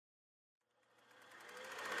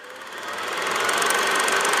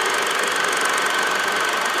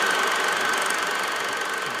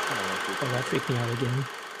me out again.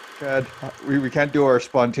 Chad, we can't do our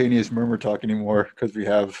spontaneous murmur talk anymore because we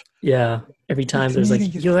have Yeah, every time this there's like,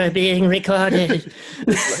 meeting is you're going. being recorded.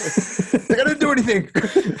 Like, I didn't do anything.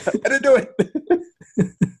 I didn't do it.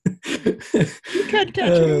 You can't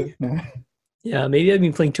catch uh, me. No. yeah, maybe I've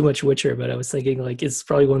been playing too much Witcher, but I was thinking like it's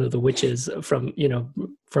probably one of the witches from,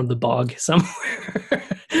 from the bog somewhere.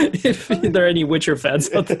 If there are any Witcher fans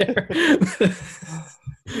out there.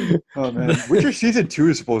 Oh man, Witcher season 2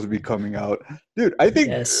 is supposed to be coming out, dude. I think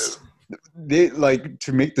Yes. they like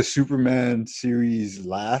to make the Superman series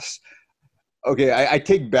last. Okay, I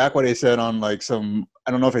take back what I said on like some.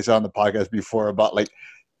 I don't know if I said on the podcast before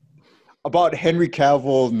about Henry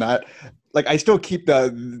Cavill not like I still keep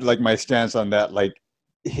that like my stance on that like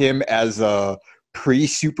him as a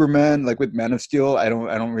pre-Superman like with Man of Steel. I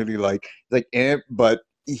don't really like but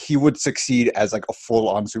he would succeed as like a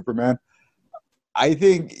full-on Superman. I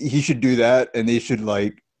think he should do that, and they should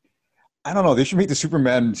like I don't know. They should make the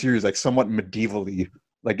Superman series like somewhat medievally,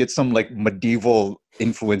 like get some like medieval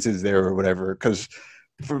influences there or whatever. Because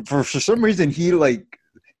for some reason he like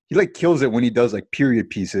kills it when he does like period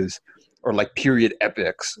pieces or like period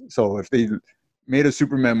epics. So if they made a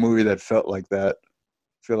Superman movie that felt like that,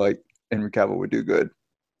 I feel like Henry Cavill would do good.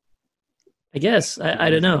 I guess I Even don't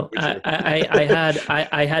as the know.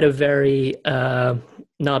 Witcher. I had a very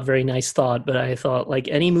not very nice thought, but I thought like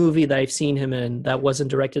any movie that I've seen him in that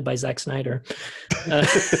wasn't directed by Zack Snyder, uh,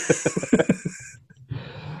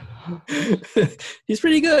 he's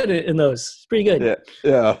pretty good in those. He's pretty good. Yeah,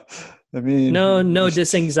 yeah. I No, mean, no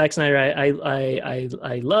just dissing Zack Snyder.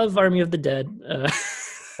 I love Army of the Dead.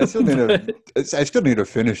 I still need to. But I still need to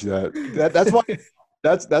finish that. That's why.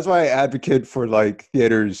 That's why I advocate for like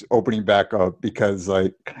theaters opening back up because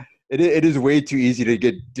like it is way too easy to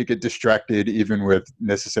get distracted even with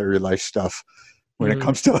necessary life stuff when it mm,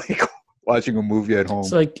 comes to like watching a movie at it's home.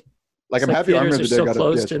 like Like it's I'm like happy Army theaters of are the Dead still got a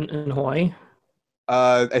closed yes. in Hawaii.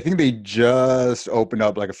 I think they just opened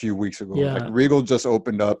up like a few weeks ago. Like Yeah. Regal just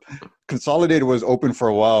opened up. Consolidated was open for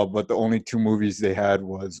a while, but the only two movies they had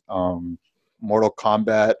was Mortal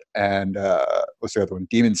Kombat and what's the other one?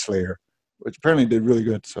 Demon Slayer, which apparently did really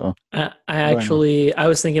good. So what do I know? I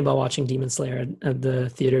was thinking about watching Demon Slayer at the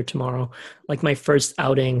theater tomorrow, like my first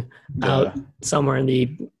outing Yeah, out somewhere in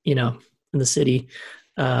the in the city,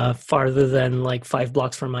 farther than like 5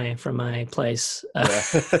 blocks from my place. yeah.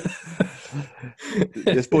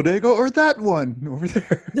 This bodega or that one over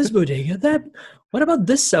there? This bodega, that. What about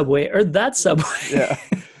this subway or that subway? Yeah,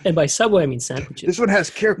 And by subway, I mean this sandwiches. one has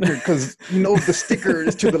character because the sticker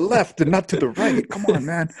is to the left and not to the right. Come on,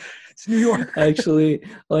 man, it's New York. Actually,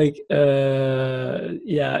 like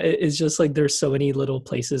yeah, it's just like there's so many little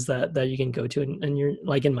places that you can go to, and you're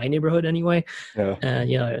like in my neighborhood anyway. Yeah,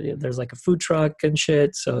 And there's like a food truck and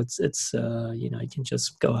shit, so it's you can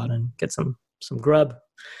just go out and get some grub.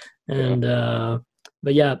 yeah. And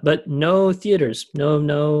but yeah, but no theaters, no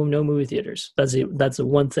movie theaters. That's the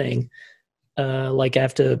one thing. Like I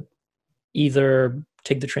have to either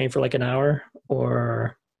take the train for like an hour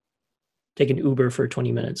or take an Uber for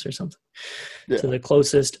 20 minutes or something to Yeah. the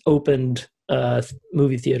closest opened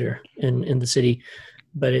movie theater in the city.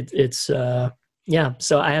 But it's yeah.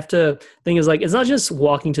 So I have to think is like it's not just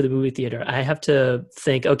walking to the movie theater. I have to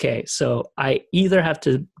think, okay, so I either have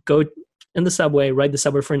to go in the subway, ride the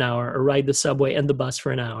subway for an hour, or ride the subway and the bus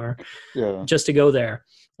for an hour Yeah. just to go there,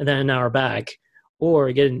 and then an hour back, or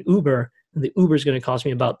get an Uber. And the Uber is going to cost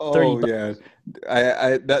me about 30 Oh bucks.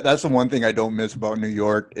 yeah. That's the one thing I don't miss about New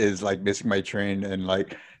York is like missing my train and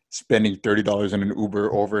like spending $30 in an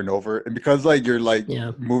Uber over and over. And because like you're like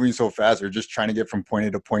Yeah. moving so fast or just trying to get from point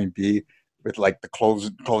A to point B with like the close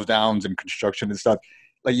downs and construction and stuff,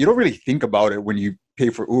 like you don't really think about it when you pay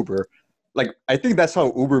for Uber. Like I think that's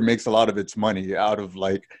how Uber makes a lot of its money out of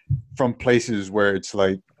like from places where it's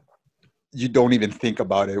like you don't even think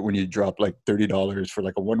about it when you drop like $30 for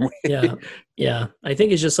like a one way. Yeah. Yeah. I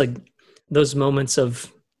think it's just like those moments of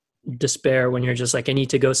despair when you're just like, I need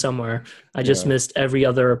to go somewhere. I just Yeah. missed every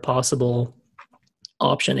other possible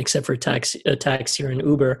option except for a taxi or an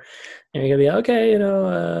Uber. And you're gonna be okay,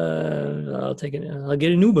 I'll take it. I'll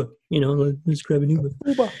get an Uber. Let's grab an Uber.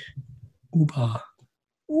 Uber. Uber,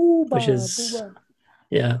 which Uber. is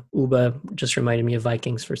yeah, Uber just reminded me of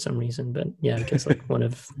Vikings for some reason. But yeah, I guess like one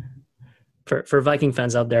of for Viking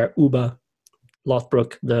fans out there, Uber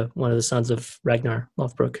Lothbrok, the one of the sons of Ragnar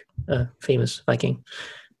Lothbrok, famous Viking.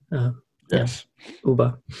 Uh, yeah, Yes.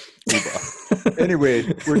 Uber. Uber. Anyway,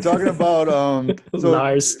 we're talking about so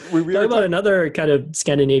Lars. we Talk are about talking another kind of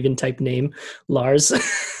Scandinavian type name, Lars.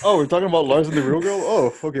 oh, we're talking about Lars and the Real Girl.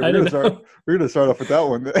 Oh, okay, I don't know. we're gonna start off with that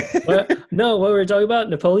one. What? No, what were we talking about?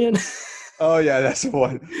 Napoleon? Oh yeah, that's the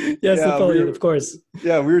one. Yes, Yeah, Napoleon, of course. we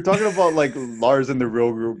were talking about like Lars and the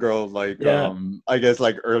Real Girl, like Yeah, I guess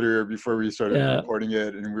like earlier before we started yeah, recording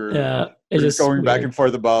it, and yeah. we It's were just just going back weird. and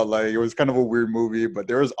forth about like it was kind of a weird movie, but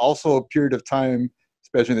there was also a period of time,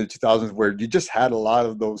 especially in the 2000s, where you just had a lot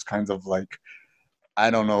of those kinds of like I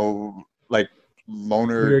don't know, like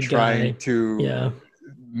loner Weird trying guy. to Yeah,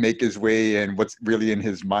 make his way and what's really in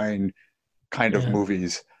his mind kind of yeah,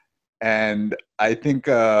 movies. And I think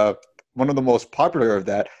one of the most popular of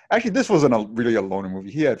that, actually, this wasn't really a loner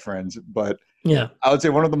movie. He had friends, but yeah, I would say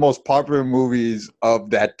one of the most popular movies of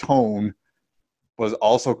that tone was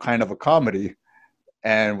also kind of a comedy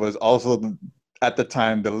and was also at the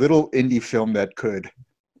time the little indie film that could.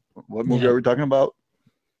 What movie yeah. are we talking about?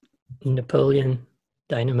 Napoleon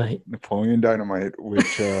Dynamite. Napoleon Dynamite,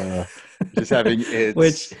 which just having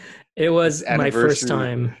Which it its was my first anniversary.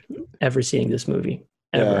 time ever seeing this movie.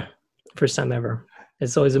 Yeah, Ever. First time ever.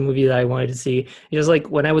 It's always a movie that I wanted to see. Just like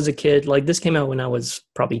when I was a kid, like this came out when I was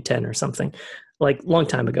probably 10 or something, like long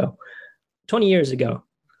time ago, 20 years ago.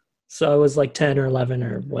 So I was like 10 or 11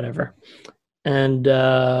 or whatever. And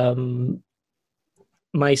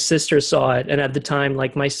my sister saw it. And at the time,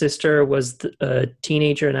 like my sister was a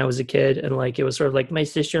teenager and I was a kid. And like it was sort of like, my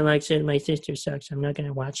sister likes it. My sister sucks. I'm not going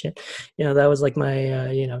to watch it. That was like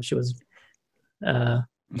my, she was uh,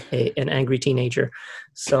 an angry teenager.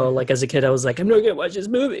 So like as a kid, I was like, I'm not gonna watch this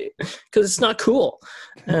movie because it's not cool.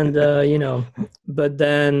 And but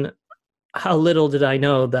then how little did I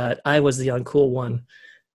know that I was the uncool one,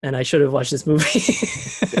 and I should have watched this movie.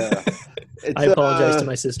 yeah. I It's apologize to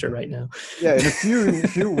my sister right now. yeah, in a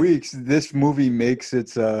few weeks, this movie makes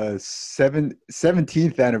its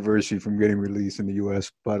 17th anniversary from getting released in the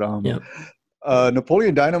U.S. But Yeah,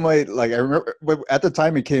 Napoleon Dynamite, like I remember at the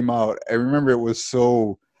time it came out, I remember it was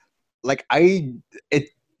so like it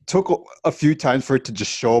took a few times for it to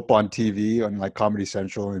just show up on TV on like Comedy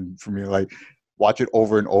Central, and for me to like watch it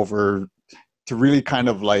over and over to really kind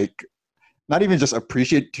of like not even just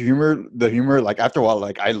appreciate the humor. Like after a while,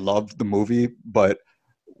 like I loved the movie, but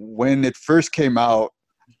when it first came out,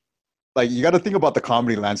 like you got to think about the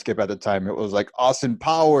comedy landscape at the time. It was like Austin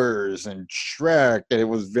Powers and Shrek, and it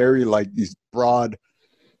was very like these broad,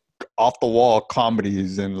 off the wall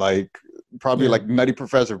comedies, and like probably yeah. like Nutty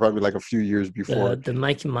Professor, probably like a few years before. The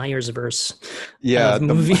Mike Myers verse Yeah, of the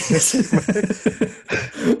movies.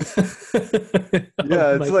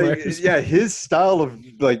 yeah, Of it's Mike like Myers. yeah, his style of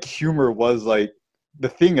like humor was like the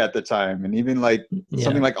thing at the time, and even like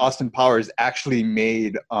something Yeah. like Austin Powers actually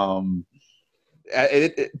made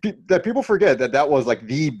that people forget that was like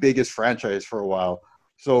the biggest franchise for a while.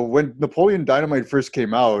 So when Napoleon Dynamite first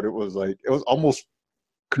came out, it was like it was almost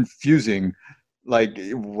confusing. Like,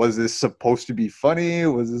 was this supposed to be funny?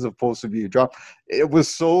 Was this supposed to be a drama? It was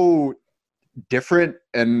so different,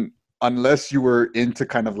 and unless you were into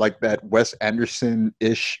kind of like that Wes Anderson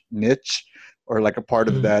ish niche or like a part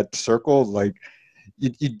of Mm. that circle, like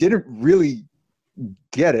you didn't really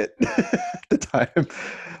get it at the time.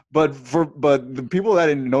 But the people that I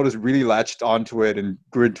didn't notice really latched onto it and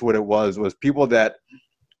grew into what it was people that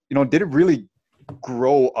didn't really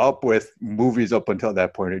grow up with movies up until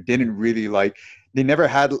that point. It didn't really like they never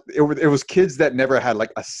had it was kids that never had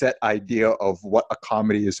like a set idea of what a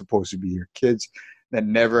comedy is supposed to be, or kids that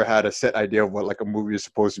never had a set idea of what like a movie is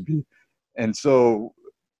supposed to be. And so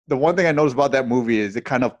the one thing I noticed about that movie is it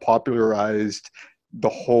kind of popularized the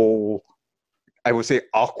whole, I would say,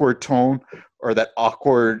 awkward tone, or that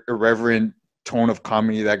awkward, irreverent tone of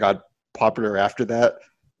comedy that got popular after that.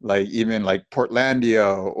 Like even like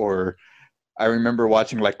Portlandia, or I remember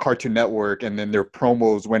watching like Cartoon Network, and then their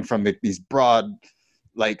promos went from like these broad,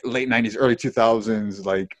 like late '90s, early 2000s,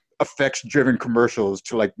 like effects-driven commercials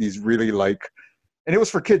to like these really like, and it was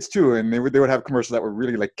for kids too, and they would have commercials that were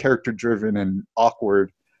really like character-driven and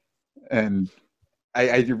awkward, and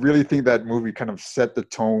I really think that movie kind of set the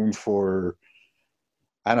tone for,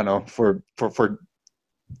 I don't know, for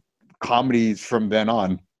comedies from then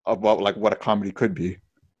on, about like what a comedy could be.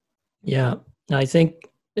 Yeah, I think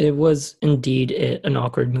it was indeed an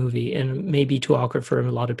awkward movie, and maybe too awkward for a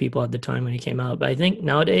lot of people at the time when it came out. But I think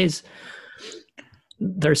nowadays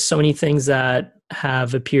there's so many things that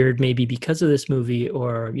have appeared maybe because of this movie,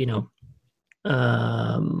 or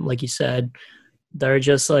like you said, they're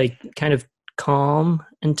just like kind of calm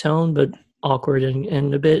in tone, but awkward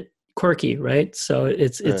and a bit quirky, right? So Right.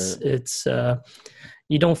 it's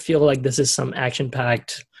you don't feel like this is some action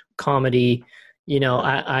packed comedy.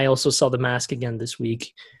 Right. I also saw The Mask again this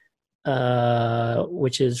week,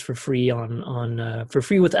 which is for free on for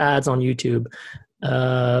free with ads on YouTube.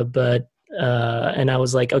 But and I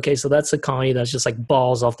was like, okay, so that's a comedy that's just like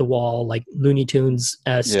balls off the wall, like Looney Tunes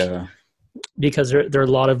esque. Yeah. because there are a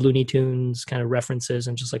lot of Looney Tunes kind of references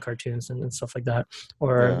and just like cartoons and stuff like that,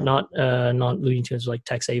 or Yeah. not Looney Tunes like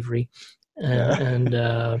Tex Avery,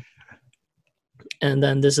 Yeah. and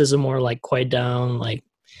then this is a more like quiet down, like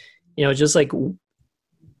just like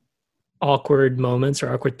awkward moments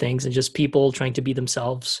or awkward things, and just people trying to be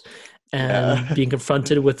themselves Yeah. and being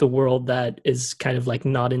confronted with the world that is kind of like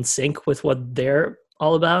not in sync with what they're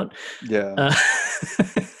all about. Yeah. Uh,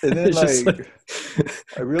 And then it's just like like,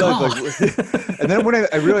 I realized God. like and then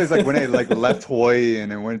I realized like when I like left Hawaii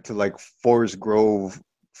and I went to like Forest Grove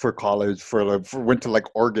for college went to like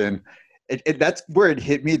Oregon, that's where it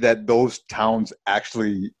hit me that those towns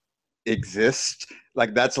actually exist.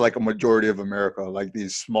 Like that's like a majority of America, like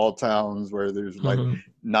these small towns where there's like Mhm.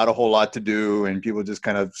 not a whole lot to do and people just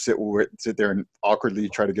kind of sit there and awkwardly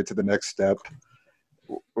try to get to the next step,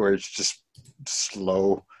 where it's just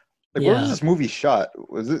slow. Like, where was Yeah, this movie shot?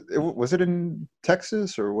 Was it in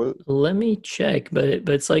Texas or what? let me check, but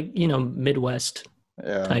it's like Midwest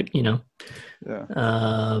Yeah, type, yeah.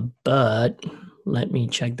 but let me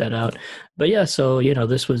check that out. But yeah, so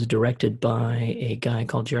this was directed by a guy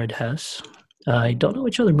called Jared Hess. I don't know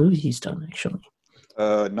which other movies he's done actually.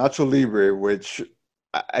 Nacho Libre, which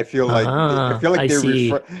I feel like I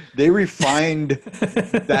see. they refined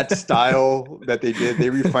that style that they did. They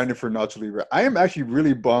refined it for Nacho Libre. I am actually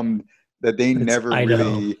really bummed that they It's never Idaho,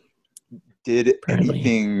 really did apparently.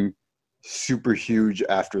 anything super huge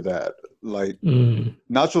after that. Like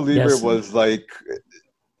Nacho Libre Yes. was like,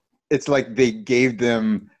 it's like they gave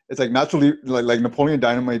them, it's like Nacho Libre, like Napoleon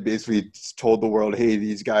Dynamite basically told the world, hey,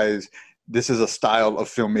 these guys, this is a style of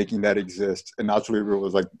filmmaking that exists. And Nacho Libre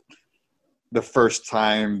was like the first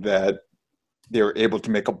time that they were able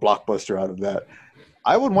to make a blockbuster out of that.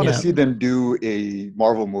 I would want to Yeah. see them do a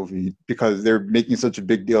Marvel movie because they're making such a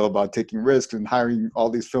big deal about taking risks and hiring all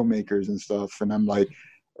these filmmakers and stuff. And I'm like,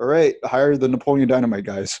 all right, hire the Napoleon Dynamite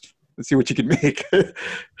guys. Let's see what you can make.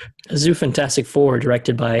 Let's do Fantastic Four,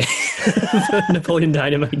 directed by the Napoleon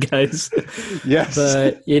Dynamite guys. Yes.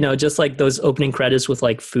 But just like those opening credits with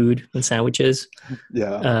like food and sandwiches,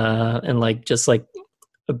 Yeah. and like just like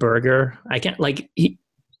a burger. I can't like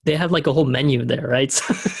they have like a whole menu there, right?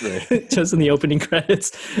 Right. Just in the opening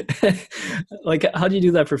credits. Like, how do you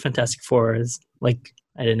do that for Fantastic Four? Is like,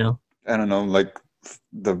 I don't know. I don't know, like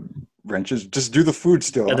the wrenches. Just do the food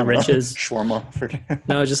still. Yeah, I the don't know. wrenches. Shawarma.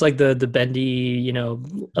 No, just like the bendy,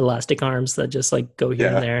 elastic arms that just like go here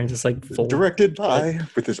and Yeah. there and just like fold. Directed But by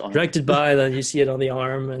with his arm. directed by, then you see it on the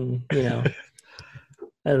arm, and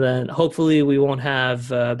and then hopefully we won't have.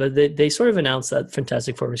 But they sort of announced that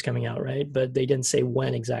Fantastic Four was coming out, right? But they didn't say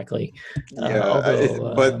when exactly. Yeah,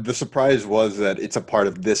 Although, but the surprise was that it's a part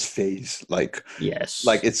of this phase. Like yes,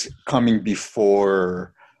 it's coming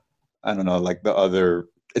before, I don't know, like the other.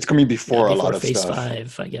 It's coming yeah, before a lot before of Phase stuff.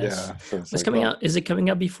 Five, I guess. Yeah, so it's What's like, coming well, out? Is it coming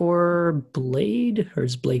out before Blade, or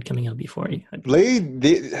is Blade coming out before?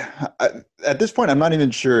 Blade. At this point, I'm not even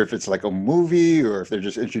sure if it's like a movie or if they're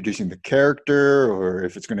just introducing the character or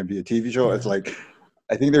if it's going to be a TV show. It's Yeah, like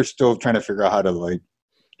I think they're still trying to figure out how to like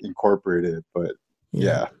incorporate it. But yeah.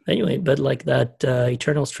 yeah, Anyway, but like that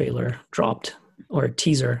Eternals trailer dropped, or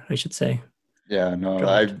teaser, I should say, yeah, no,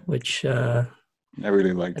 dropped, which I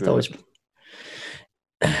really liked I thought it. was,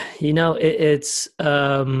 it's. I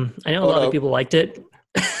know a Hold lot of up. people liked it.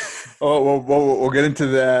 Oh, we'll get into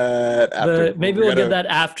that after. But maybe We we'll get gotta, that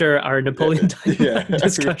after our Napoleon yeah. Dynamite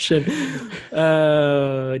discussion.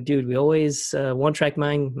 Dude, we always one track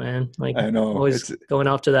mind, man. Like I know always it's going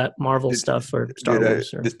off to that Marvel it, stuff or Star dude.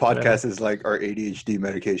 Wars or This whatever. podcast is like our ADHD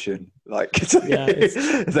medication. Like Yeah,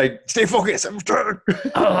 it's like stay focused. I'm trying.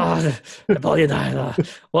 oh, Napoleon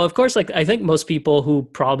Dynamite. Well, of course, like I think most people who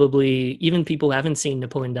probably even people who haven't seen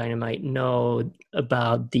Napoleon Dynamite know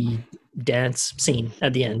about the dance scene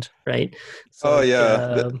at the end, right? So Oh like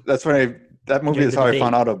yeah, that's when that movie during is the how I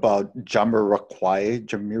found debate, out about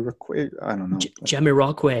Jamiroquai. I don't know.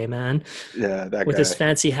 Jamiroquai, man, Yeah, that with his guy.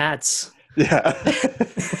 fancy hats. Yeah.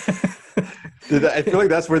 Dude, I feel like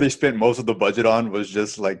that's where they spent most of the budget on was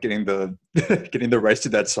just like getting the getting the rights to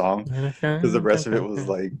that song because the rest of it was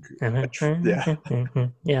like yeah.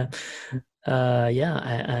 Yeah.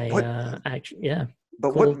 Yeah, What actually, yeah,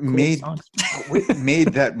 but cool songs. what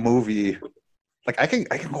made that movie like I can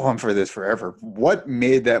go on for this forever. What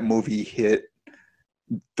made that movie hit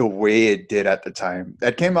the way it did at the time?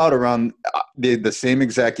 That came out around the same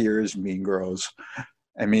exact year as Mean Girls.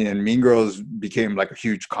 I mean, and Mean Girls became like a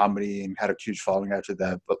huge comedy and had a huge following after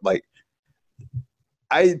that. But like,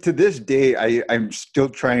 I to this day, I'm still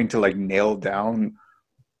trying to like nail down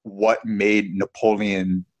what made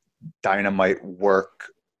Napoleon Dynamite work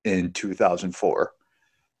in 2004.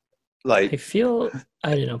 Like,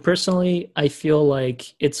 I don't know, personally, I feel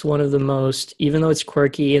like it's one of the most, even though it's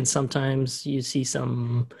quirky and sometimes you see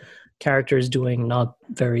some characters doing not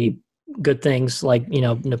very good things, like,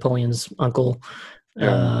 Napoleon's uncle. yeah.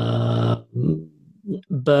 Uh,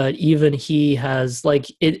 but even he has, like,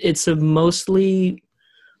 it's a mostly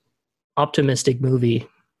optimistic movie,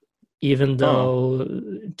 even Oh,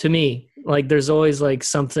 though to me, like, there's always like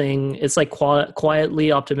something, it's like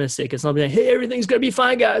quietly optimistic. It's not like, hey, everything's gonna be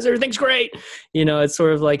fine, guys, everything's great. It's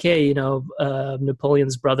sort of like, hey,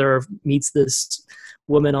 Napoleon's brother meets this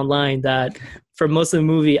woman online that for most of the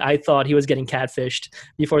movie I thought he was getting catfished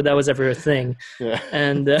before that was ever a thing. yeah.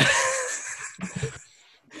 And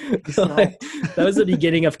It's not. like, that was the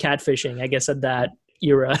beginning of catfishing, I guess, at that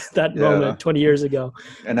era, that Yeah. moment 20 years ago,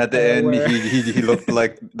 And at the end, where he looked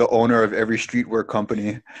like the owner of every streetwear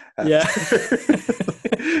company. yeah. After.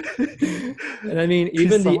 And I mean,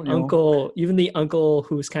 Peace out, yo. even the uncle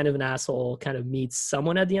who's kind of an asshole kind of meets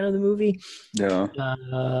someone at the end of the movie. Yeah.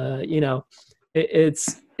 You know,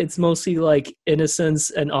 it's mostly like innocence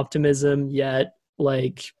and optimism, yet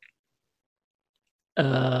like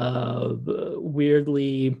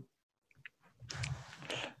weirdly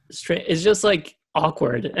strange. It's just like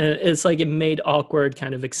awkward, and it's like it made awkward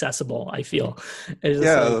kind of accessible, I feel. It's just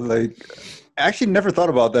Yeah, like, like I actually never thought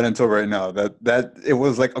about that until right now. That it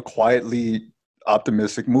was like a quietly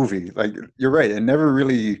optimistic movie. Like you're right. It never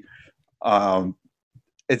really um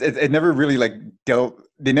it never really like delve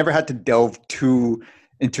they never had to delve too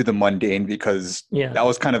into the mundane because yeah. that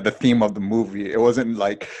was kind of the theme of the movie. It wasn't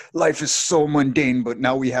like life is so mundane, but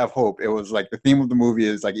now we have hope. It was like the theme of the movie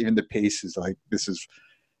is like even the pace is like this is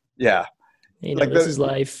yeah. Like This is the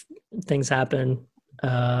life. Things happen.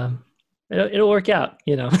 Uh, it'll work out.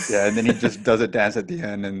 yeah, and then he just does a dance at the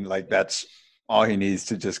end and like that's all he needs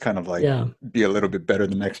to just kind of like Yeah. be a little bit better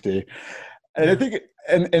the next day. And I Yeah. think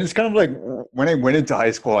and it's kind of like when I went into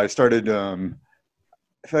high school, I started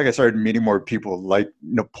I feel like I started meeting more people like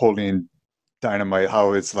Napoleon Dynamite,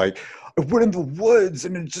 how it's like I went in the woods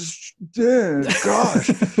and it just yeah, gosh,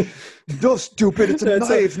 no stupid, it's a That's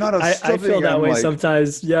a, knife, not a I feel something. that I'm way like,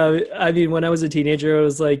 sometimes. Yeah. I mean, when I was a teenager, it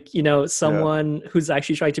was like, yeah. someone who's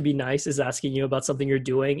actually trying to be nice is asking you about something you're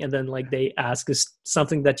doing. And then like they ask us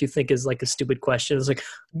something that you think is like a stupid question. It's like,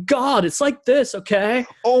 God, it's like this. Okay.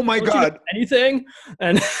 Oh my Don't you know god, anything?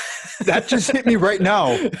 And that just hit me right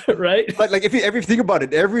now. right. Like if you think about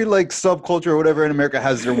it, every like subculture or whatever in America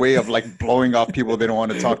has their way of like blowing off people they don't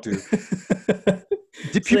want to talk to.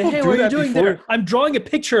 Did Say, people hey, what do are you that doing there? before? I'm drawing a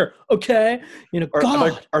picture. Okay.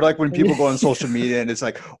 God. Or like when people go on social media and it's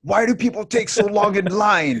like, why do people take so long in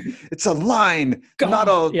line? It's a line, not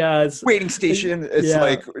God. a Yeah. waiting station. It's Yeah.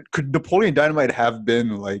 like, could Napoleon Dynamite have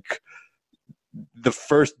been like the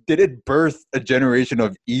first? Did it birth a generation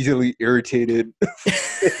of easily irritated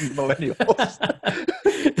millennials?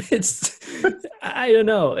 It's, I don't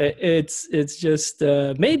know. It's just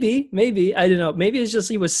maybe I don't know. Maybe it's just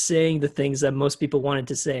he was saying the things that most people wanted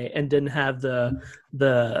to say and didn't have the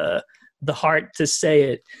the heart to say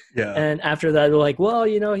it. Yeah. And after that, they're like, well,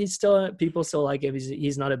 he's still, people still like him.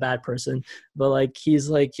 He's not a bad person, but like he's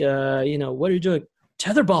like, what are you doing?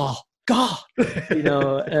 Tetherball. God.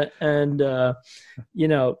 And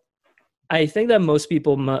I think that most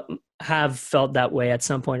people have felt that way at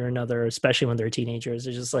some point or another, especially when they're teenagers.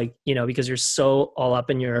 It's just like, because you're so all up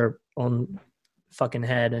in your own fucking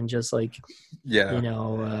head and just like,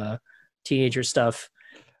 Yeah. teenager stuff.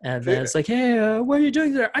 And then it's like, hey, what are you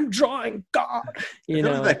doing there? I'm drawing. God, I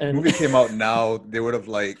feel like that and movie came out now, they would have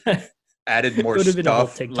like added it more would have been a whole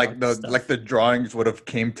stuff. TikTok Like stuff. the drawings would have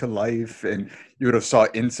came to life, and you would have saw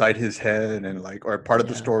inside his head, and like, or part of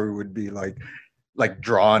the Yeah. story would be like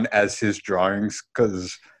drawn as his drawings.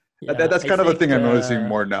 Because Yeah. that's I kind of a think, thing I'm noticing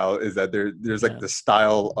more now is that there's like yeah. the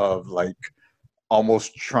style of like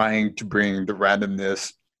almost trying to bring the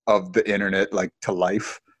randomness of the internet like to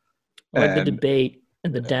life. Like the And debate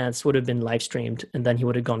and the dance would have been live streamed and then he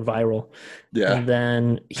would have gone viral. yeah. And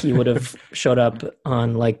then he would have showed up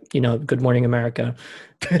on like, Good Morning America.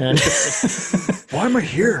 And Why am I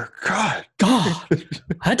here? God. God,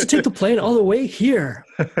 I had to take the plane all the way here.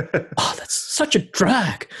 Oh, that's such a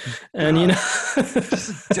drag. And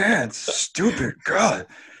Just dance, stupid. God.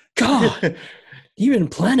 God, even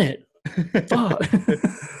planet. Fuck.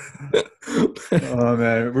 Oh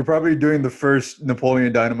man, we're probably doing the first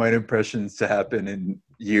Napoleon Dynamite impressions to happen in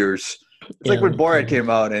years. It's like Yeah, when Borat yeah. came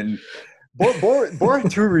out, and Borat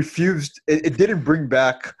 2 refused. It didn't bring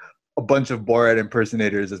back a bunch of Borat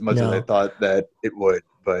impersonators as much as I No. thought that it would.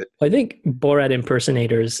 But I think Borat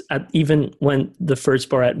impersonators, even when the first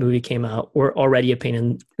Borat movie came out, were already a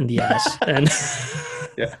pain in the ass. And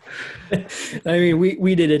Yeah. I mean,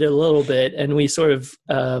 we did it a little bit, and we sort of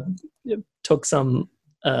took some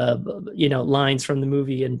lines from the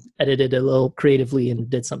movie and edited it a little creatively and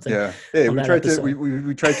did something. Yeah. Hey, on we that tried to episode.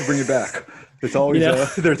 we tried to bring it back. There's always You know,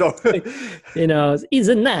 there's always he's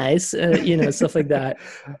a nice, stuff like that.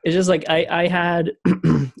 It's just like I had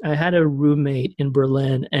I had a roommate in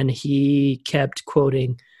Berlin, and he kept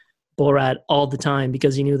quoting Borat all the time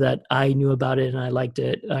because he knew that I knew about it and I liked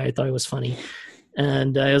it. I thought it was funny.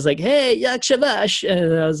 And I was like, "Hey, Yak Shavash,"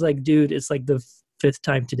 and I was like, "Dude, it's like the fifth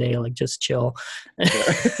time today. Like, just chill."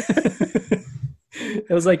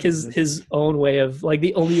 It was like his own way of like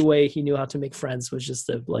the only way he knew how to make friends was just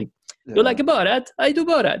to like, "You like Borat? I do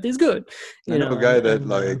Borat. It's good." I know a guy that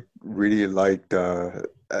like really liked,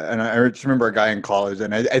 and I just remember a guy in college,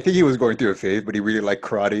 and I think he was going through a phase, but he really liked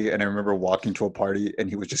karate. And I remember walking to a party, and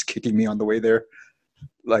he was just kicking me on the way there.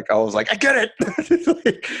 Like I was like, I get it.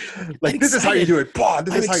 like this is how you do it. Bah,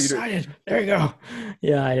 this is how you do it. There you go.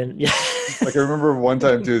 Yeah, I didn't. Yeah. Like I remember one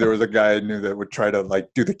time too, there was a guy I knew that would try to like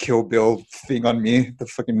do the Kill Bill thing on me, the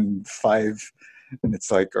fucking 5, and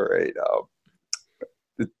it's like, all right,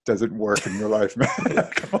 it doesn't work in real life, man.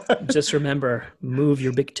 Come on. Just remember, move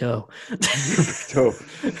your big toe. So,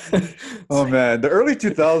 oh man, the early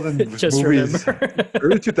 2000s Just movies,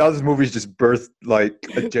 early 2000s movies just birthed like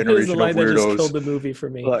a generation line of that just weirdos. killed the movie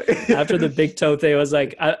for me. Like, After the big toe thing, I was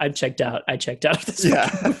like, I checked out. I checked out of this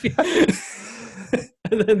movie.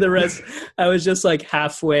 And then the rest, I was just like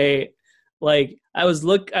halfway. Like I was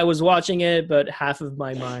watching it, but half of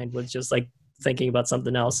my mind was just like thinking about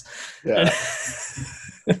something else. Yeah.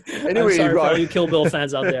 Anyway, I'm sorry for all you Kill Bill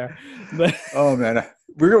fans out there. But oh man,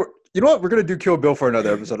 you know what? We're gonna do Kill Bill for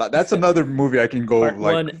another episode. That's another movie I can go part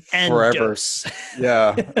like one and forever. dose.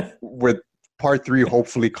 Yeah, with part 3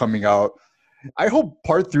 hopefully coming out. I hope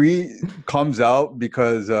part 3 comes out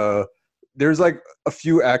because there's like a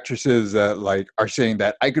few actresses that like are saying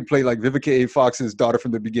that I could play like Vivica A. Fox's daughter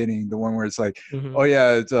from the beginning, the one where it's like, oh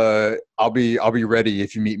yeah, it's I'll be ready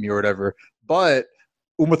if you meet me or whatever. But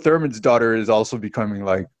Uma Thurman's daughter is also becoming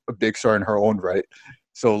like a big star in her own right.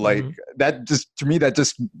 So like that just to me that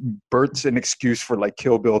just births an excuse for like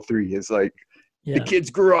Kill Bill 3 is like the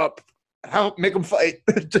kids grew up. How make them fight?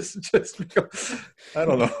 just make them, I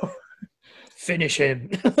don't know. Finish him.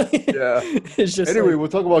 Yeah. It's just anyway, like, we'll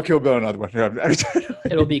talk about Kill Bill another one.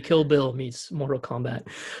 it'll be Kill Bill meets Mortal Kombat.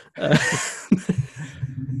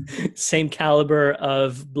 Same caliber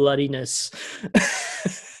of bloodiness.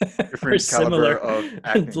 Different caliber of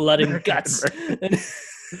acting. Blood and guts.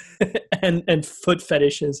 and foot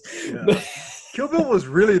fetishes. Yeah. Kill Bill was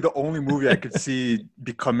really the only movie I could see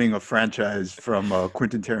becoming a franchise from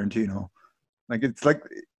Quentin Tarantino. Like it's like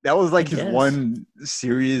that was like his one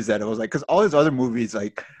series that it was like because all his other movies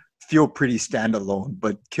like feel pretty standalone,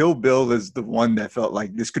 but Kill Bill is the one that felt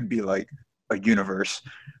like this could be like a universe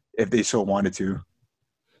if they so wanted to.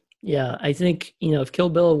 Yeah, I think if Kill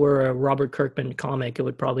Bill were a Robert Kirkman comic, it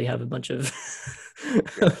would probably have a bunch of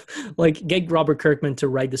like get Robert Kirkman to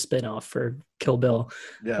write the spinoff for Kill Bill,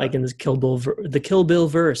 like in this Kill Bill, the Kill Bill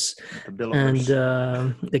verse, and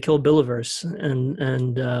the Kill Billiverse,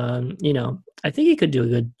 and I think he could do a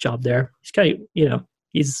good job there. He's kind of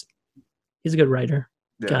he's a good writer,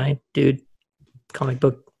 guy, dude, comic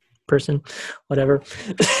book person, whatever.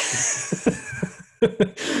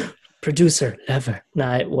 Producer ever.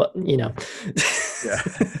 Yeah.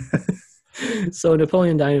 So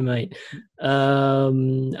Napoleon Dynamite. I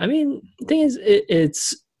mean, the thing is,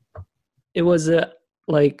 it was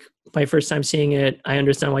like my first time seeing it. I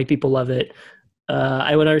understand why people love it.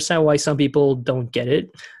 I would understand why some people don't get it,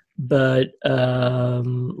 but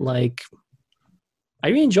like I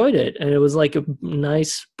really enjoyed it, and it was like a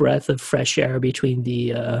nice breath of fresh air between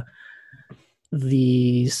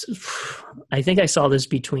these. I think I saw this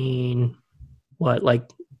between like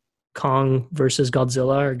Kong versus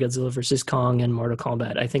Godzilla or Godzilla versus Kong and Mortal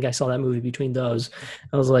Kombat. I think I saw that movie between those.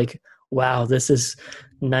 I was like, wow, this is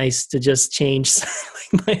nice to just change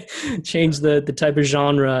the type of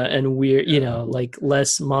genre and weird, like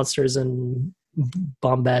less monsters and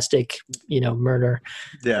bombastic, murder.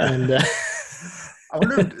 Yeah. And I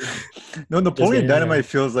wonder Napoleon Dynamite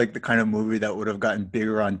feels like the kind of movie that would have gotten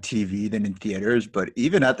bigger on TV than in theaters, but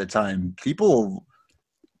even at the time, people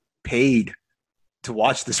paid to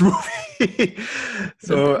watch this movie.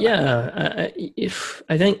 So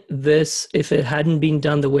I think this, if it hadn't been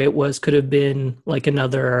done the way it was, could have been like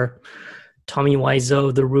another Tommy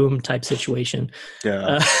Wiseau, The Room type situation.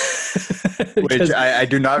 Yeah. Which I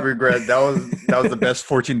do not regret. That was the best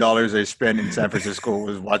 $14 I spent in San Francisco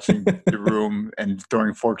was watching The Room and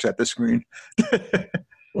throwing forks at the screen.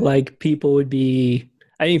 Like people would be,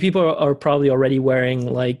 I mean, people are probably already wearing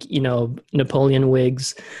like, Napoleon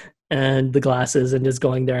wigs and the glasses and just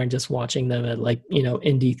going there and just watching them at like,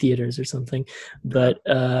 indie theaters or something. Yeah. But,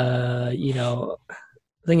 the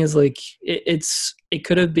thing is like, it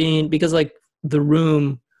could have been because like The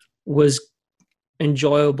Room was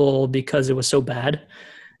enjoyable because it was so bad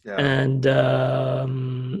Yeah.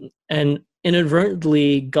 and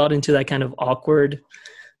inadvertently got into that kind of awkward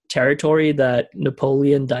territory that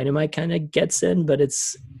Napoleon Dynamite kind of gets in, but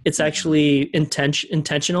it's actually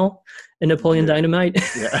intentional in Napoleon Yeah. Dynamite.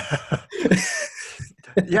 Yeah.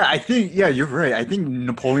 Yeah, I think, yeah, you're right. I think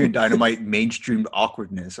Napoleon Dynamite mainstreamed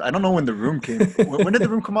awkwardness. I don't know when The Room came. When did The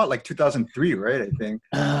Room come out? Like 2003, right? I think.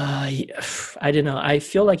 Yeah, I don't know. I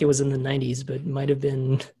feel like it was in the 90s, but it might have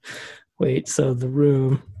been. Wait, so The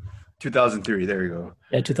Room, 2003, there you go.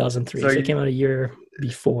 yeah, 2003. So, So it came out a year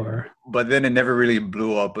before. but then it never really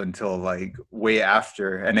blew up until like way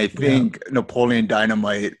after. And I Yeah, think Napoleon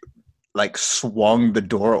Dynamite like swung the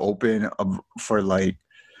door open for like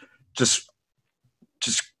just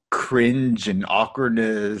just cringe and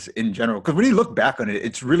awkwardness in general. Because when you look back on it,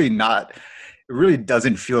 it's really not. It really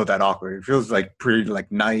doesn't feel that awkward. It feels like pretty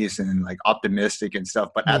like nice and like optimistic and stuff.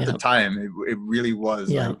 But at the yeah, time, it really was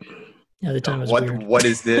yeah, like, yeah. The time was what weird. what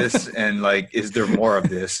is this? And like, is there more of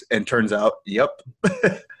this? And turns out, yep.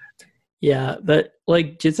 Yeah, but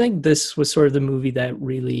like, do you think this was sort of the movie that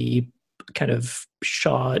really kind of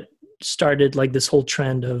started like this whole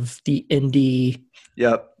trend of the indie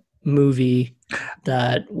Yep. movie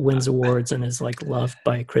that wins awards and is like loved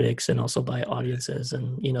by critics and also by audiences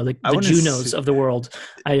and I the wouldn't. Junos of the world.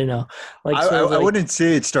 I don't know, like sort of I like wouldn't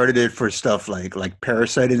say it started it for stuff like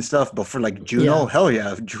Parasite and stuff, but for like Juno, yeah, hell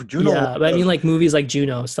yeah, Juno. yeah. But I mean like movies like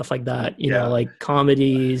Juno, stuff like that. Yeah, Like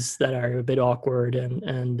comedies that are a bit awkward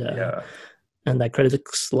yeah, and that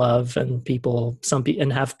critics love and some people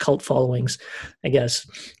and have cult followings, I guess.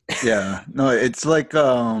 yeah. No, it's like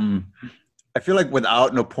I feel like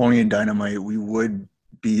without Napoleon Dynamite, we would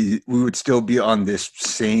still be on this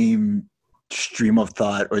same stream of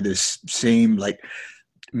thought or this same like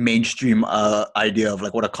mainstream idea of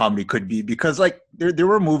like what a comedy could be, because like there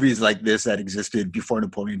were movies like this that existed before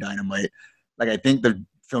Napoleon Dynamite. Like I think the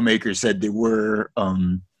filmmakers said they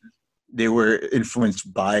were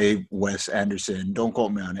influenced by Wes Anderson. Don't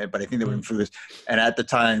quote me on it, but I think they were influenced. And at the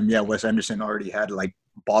time, yeah, Wes Anderson already had like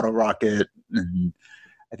Bottle Rocket, and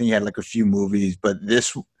I think he had like a few movies, but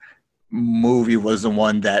this movie was the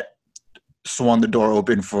one that swung the door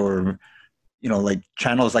open for, like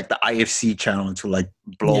channels like the IFC channel to like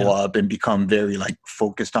blow Yeah, up and become very like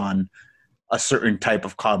focused on a certain type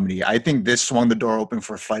of comedy. I think this swung the door open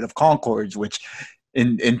for Flight of Conchords, which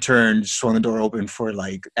in turn swung the door open for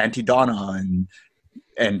like Anti-Donna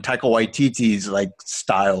and Taika Waititi's like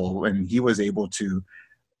style, and he was able to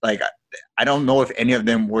like, I don't know if any of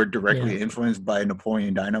them were yeah, directly influenced by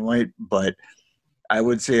Napoleon Dynamite, but I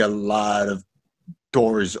would say a lot of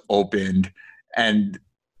doors opened. And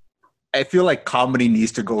I feel like comedy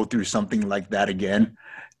needs to go through something like that again,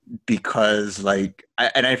 because like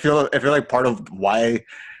I feel like part of why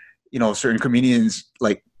certain comedians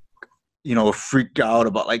like freak out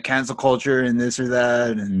about like cancel culture and this or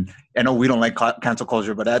that, and I know we don't like cancel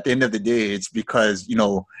culture, but at the end of the day, it's because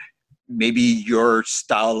maybe your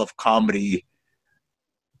style of comedy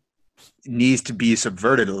needs to be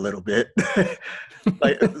subverted a little bit.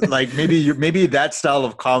 like maybe that style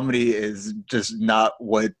of comedy is just not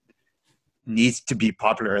what needs to be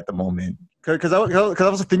popular at the moment. Because I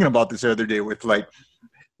was thinking about this the other day with like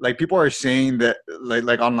people are saying that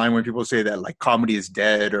like online, when people say that like comedy is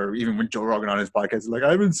dead, or even when Joe Rogan on his podcast like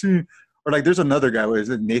I haven't seen, or like there's another guy, is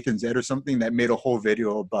it Nathan Zed or something, that made a whole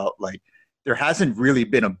video about like there hasn't really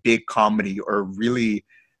been a big comedy or really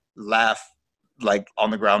laugh like on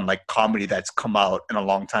the ground like comedy that's come out in a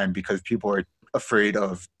long time, because people are afraid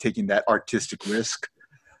of taking that artistic risk.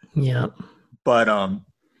 yeah. But I don't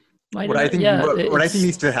know. Yeah, what I think it's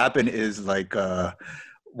needs to happen is like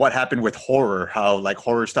what happened with horror, how like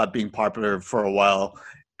horror stopped being popular for a while,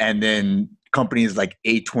 and then companies like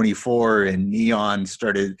A24 and Neon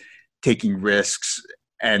started taking risks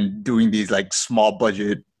and doing these like small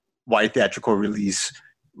budget wide theatrical release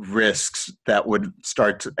risks that would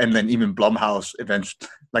start to, and then even Blumhouse eventually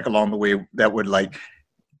like along the way that would like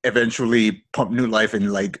eventually pump new life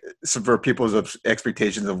and like subvert people's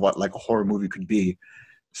expectations of what like a horror movie could be.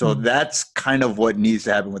 So mm, that's kind of what needs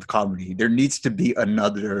to happen with comedy. There needs to be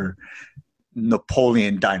another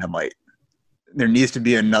Napoleon Dynamite. There needs to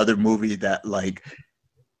be another movie that like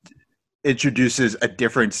introduces a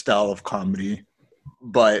different style of comedy,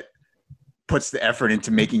 but puts the effort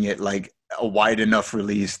into making it like a wide enough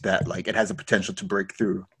release that like it has a potential to break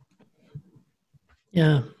through.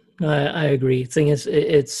 Yeah, no, I agree. Thing is,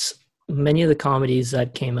 it's many of the comedies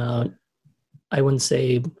that came out. I wouldn't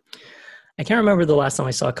say I can't remember the last time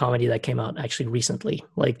I saw a comedy that came out actually recently.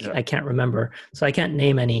 Like Yeah. I can't remember, so I can't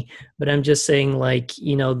name any. But I'm just saying, like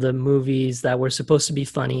the movies that were supposed to be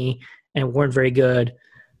funny and weren't very good.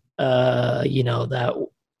 That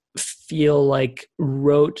feel like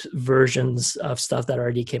rote versions of stuff that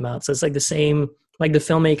already came out. So it's like the same, like the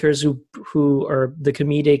filmmakers who are the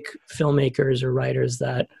comedic filmmakers or writers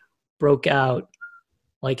that broke out,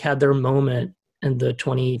 like had their moment in the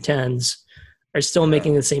 2010s, are still Yeah.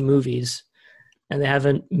 making the same movies and they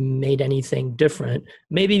haven't made anything different.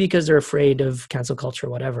 Maybe because they're afraid of cancel culture or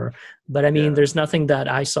whatever. But I mean, Yeah. there's nothing that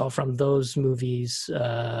I saw from those movies.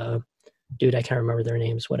 Dude, I can't remember their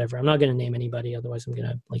names. Whatever. I'm not going to name anybody, otherwise I'm going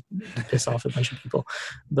to like piss off a bunch of people.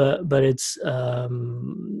 But it's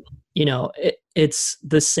it's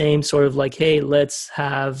the same sort of like, hey, let's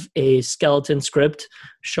have a skeleton script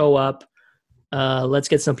show up. Let's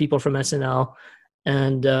get some people from SNL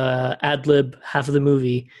and ad lib half of the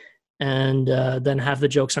movie, and then half the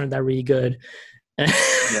jokes aren't that really good. Yeah.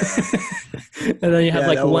 And then you have Yeah,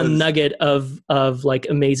 like that one was. nugget of like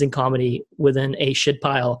amazing comedy within a shit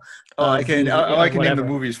pile Oh, I of can the I of can name the whatever.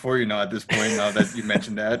 movies for you now at this point. Now that you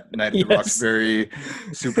mentioned that, Night at the Yes. Roxbury,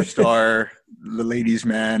 Superstar, The Ladies'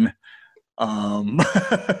 Man.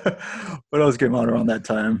 What else came out around that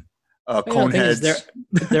time? Yeah, the thing is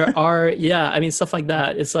Coneheads. there are, yeah, I mean stuff like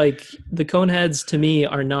that. It's like the Coneheads to me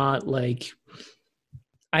are not like,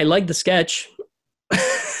 I like the sketch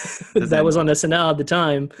that was Doesn't. on SNL at the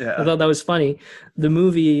time. I Yeah. thought that was funny. The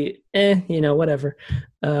movie, whatever.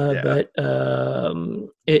 Yeah. But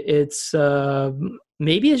it's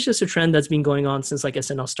maybe it's just a trend that's been going on since like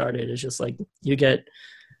SNL started. It's just like you get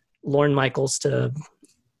Lorne Michaels to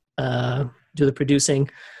do the producing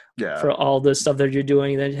Yeah. for all the stuff that you're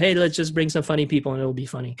doing. Then hey, let's just bring some funny people and it'll be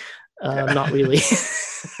funny. Not Yeah. really.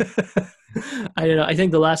 I don't know. I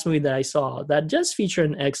think the last movie that I saw that just featured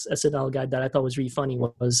an ex SNL guy that I thought was really funny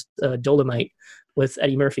was Dolomite with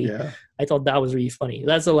Eddie Murphy. Yeah. I thought that was really funny.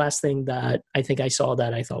 That's the last thing that I think I saw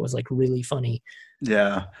that I thought was like really funny.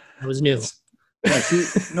 Yeah. It was new. It's yeah.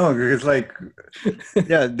 See, no, it's like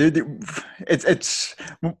yeah. It's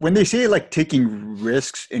when they say like taking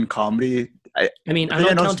risks in comedy. I mean, I'm I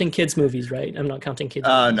not know. counting kids movies, right? I'm not counting kids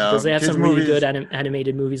movies because they No, have kids some really good movies.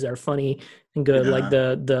 animated movies that are funny and good, like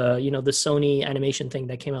Yeah. the Sony animation thing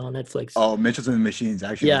that came out on Netflix. Oh, Mitchells and the Machines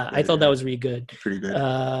actually was Yeah, I good. thought that Yeah, was really good. pretty good.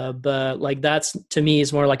 But like that's to me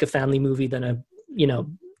is more like a family movie than a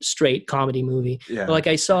straight comedy movie. But Yeah. like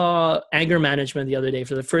I saw Anger Management the other day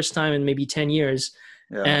for the first time in maybe 10 years,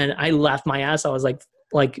 Yeah. and I laughed my ass. I was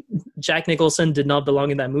like Jack Nicholson did not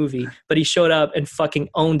belong in that movie, but he showed up and fucking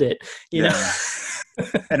owned it. You know, Yeah.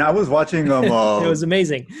 And I was watching it was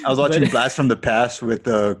amazing. I was But watching Blast from the Past with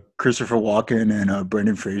Christopher Walken and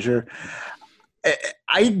Brendan Fraser. I,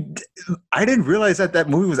 I I didn't realize that that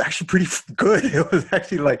movie was actually pretty good. It was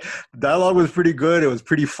actually like the dialogue was pretty good. It was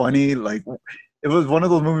pretty funny. Like it was one of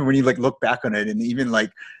those movies when you like look back on it, and even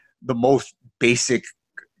like the most basic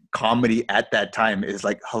comedy at that time is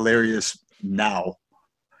like hilarious now.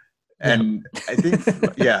 yeah, And I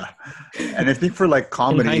think yeah, and I think for like in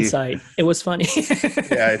comedy, hindsight, it was funny.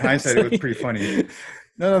 yeah, in hindsight, it was pretty funny.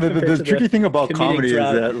 No, no. Compared The to tricky the thing about comedic comedy is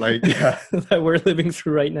drought that, like, yeah, that we're living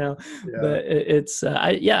through right now. yeah. But it's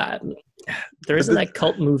yeah, there But isn't that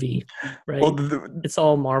cult movie, well, right? It's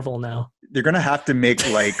all Marvel now. they're gonna have to make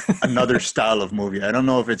like another style of movie. I don't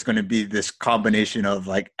know if it's gonna be this combination of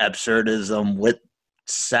like absurdism with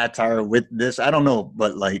satire with this. I don't know,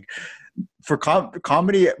 but like for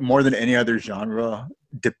comedy, more than any other genre,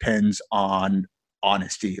 depends on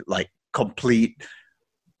honesty, like complete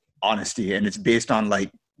honesty, and it's based on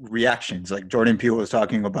like reactions. Like Jordan Peele was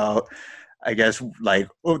talking about, I guess, like,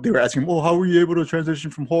 oh, they were asking, well, how were you able to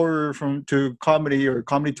transition from horror from to comedy or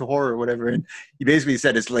comedy to horror or whatever? And he basically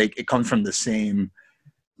said it's like it comes from the same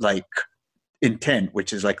like intent,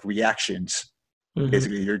 which is like reactions. Hmm.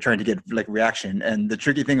 Basically, you're trying to get like reaction. And the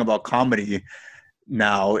tricky thing about comedy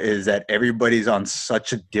now is that everybody's on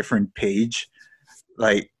such a different page.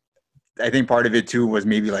 Like I think part of it too was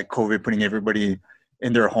maybe like COVID putting everybody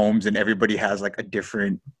in their homes and everybody has like a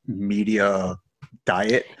different media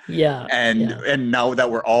diet. Yeah, And yeah, now that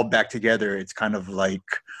we're all back together, it's kind of like,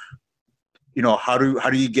 how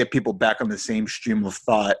do you get people back on the same stream of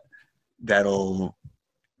thought that'll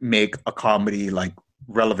make a comedy like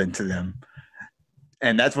relevant to them?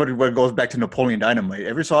 And that's what goes back to Napoleon Dynamite.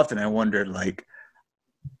 Every so often I wonder like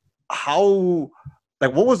how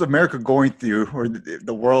like what was America going through, or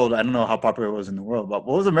the world? I don't know how popular it was in the world, but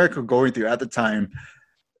what was America going through at the time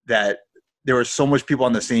that there were so much people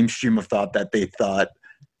on the same stream of thought that they thought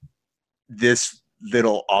this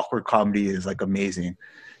little awkward comedy is like amazing.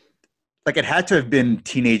 Like it had to have been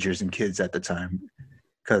teenagers and kids at the time,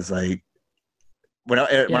 because like when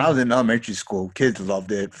I was in elementary school, kids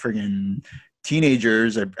loved it. Friggin'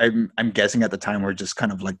 teenagers, I'm guessing at the time, were just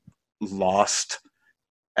kind of like lost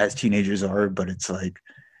as teenagers are. But it's like,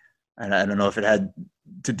 and I don't know if it had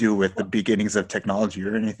to do with the beginnings of technology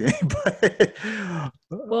or anything. But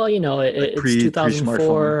well, you know, it's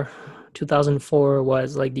 2004. 2004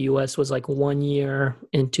 was like the U.S. was like 1 year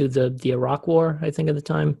into the Iraq War, I think, at the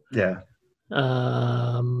time. Yeah.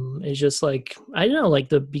 It's just like, I don't know, like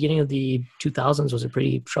the beginning of the 2000s was a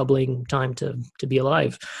pretty troubling time to be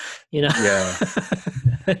alive, you know? Yeah.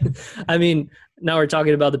 I mean, now we're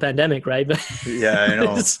talking about the pandemic, right? But yeah, I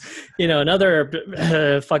know. It's, you know,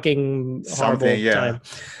 another fucking horrible time.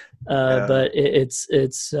 But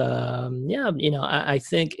it's yeah, you know, I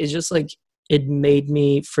think it's just like, it made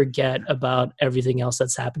me forget about everything else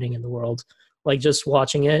that's happening in the world. Like just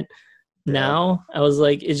watching it now, I was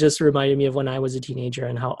like, it just reminded me of when I was a teenager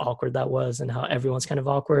and how awkward that was and how everyone's kind of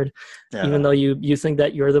awkward. Even though you think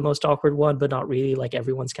that you're the most awkward one, but not really. Like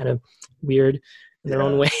everyone's kind of weird in their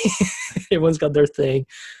own way. Everyone's got their thing.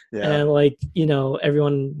 And like, you know,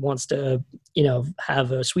 everyone wants to, you know,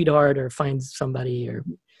 have a sweetheart or find somebody or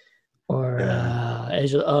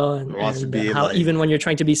even when you're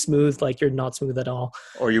trying to be smooth, like you're not smooth at all,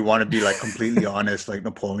 or you want to be like completely honest, like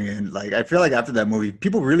Napoleon. Like I feel like after that movie,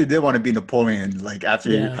 people really did want to be Napoleon. Like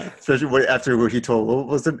especially after what he told, what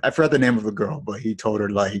was it? I forgot the name of the girl, but he told her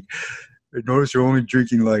like, I noticed you're only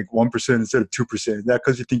drinking like 1% instead of 2%. Is that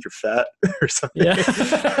because you think you're fat or something?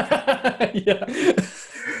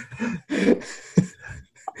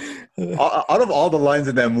 Out of all the lines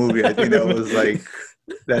in that movie, I think that was like.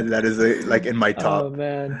 That is like in my top. Oh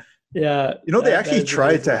man, yeah. You know, they actually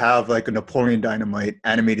tried to have like a Napoleon Dynamite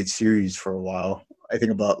animated series for a while. I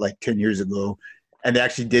think about like 10 years ago, and they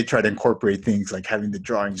actually did try to incorporate things like having the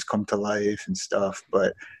drawings come to life and stuff.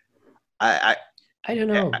 But I don't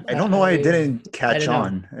know. I don't know why it didn't catch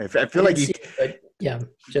on. I feel like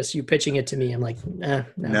just you pitching it to me, I'm like, no.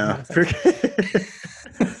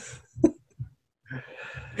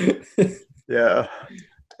 Yeah.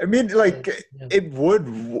 I mean, like it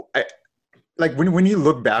would, like when you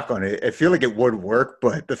look back on it, I feel like it would work.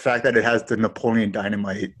 But the fact that it has the Napoleon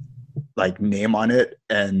Dynamite like name on it,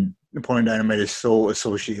 and Napoleon Dynamite is so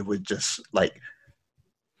associated with just like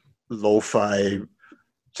lo-fi,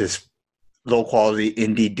 just low quality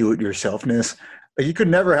indie do-it-yourselfness. Like you could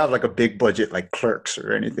never have like a big budget like Clerks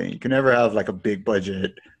or anything. You can never have like a big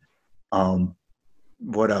budget.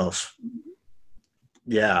 What else?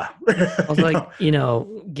 Yeah. I was like, you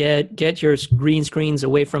know, get your green screens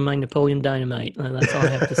away from my Napoleon Dynamite. That's all I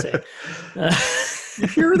have to say. You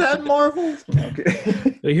hear that, Marvel?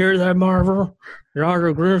 Okay. You hear that, Marvel?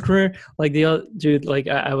 Like the other dude, like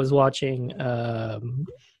I was watching, I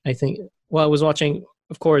was watching,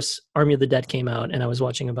 of course, Army of the Dead came out, and I was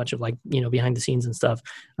watching a bunch of like, you know, behind the scenes and stuff.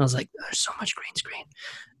 And I was like, there's so much green screen.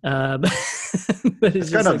 But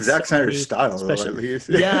it's kind of like Zack Snyder's style, though, at least.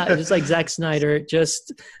 Yeah, just like Zack Snyder.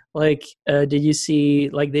 Just like, did you see?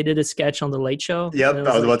 Like they did a sketch on the Late Show. Yep,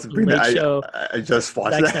 I was about to bring that. I just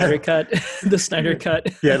watched Zack that. Snyder cut, the Snyder cut.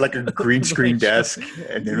 Yeah, like a green screen desk,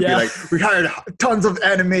 and it would be like, we hired tons of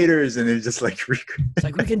animators, and it's just like, it's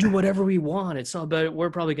like we can do whatever we want. It's all about. We're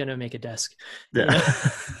probably gonna make a desk. Yeah.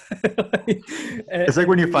 It's like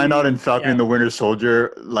when you find out in Falcon and the Winter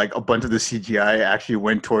Soldier, like a bunch of the CGI actually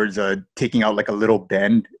went towards taking out like a little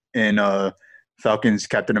bend in Falcon's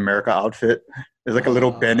Captain America outfit. There's like a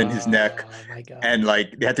little bend in his neck, and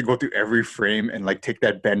like they had to go through every frame and like take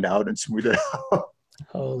that bend out and smooth it out.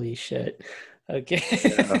 Holy shit! Okay,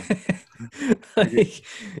 like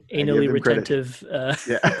anally retentive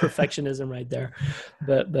perfectionism right there.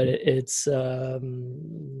 But it's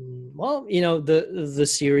well, you know, the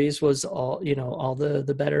series was all, you know, all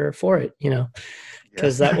the better for it, you know.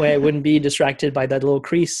 Because that way I wouldn't be distracted by that little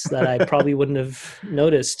crease that I probably wouldn't have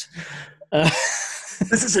noticed.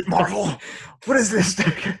 This isn't Marvel. What is this?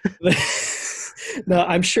 No,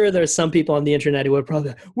 I'm sure there's some people on the internet who would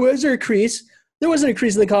probably, where's there a crease? There wasn't a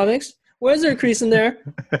crease in the comics. Where's there a crease in there?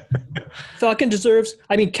 Falcon deserves,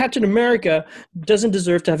 Captain America doesn't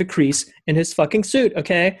deserve to have a crease in his fucking suit,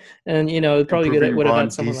 okay? And, you know, probably would have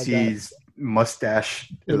had someone like that.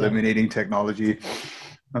 Mustache eliminating technology.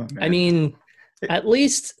 Oh, at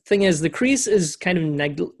least thing is the crease is kind of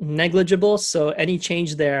negligible, so any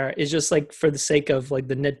change there is just like for the sake of like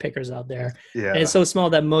the nitpickers out there. Yeah, and it's so small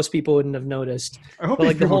that most people wouldn't have noticed. I hope but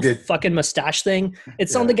like the whole fucking mustache thing,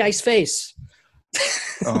 it's on the guy's face.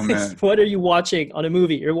 Oh man. What are you watching on a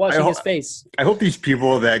movie? You're watching his face. I hope these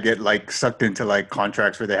people that get like sucked into like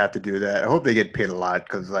contracts where they have to do that, I hope they get paid a lot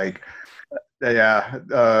because like, yeah,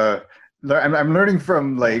 I'm learning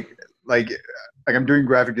from like I'm doing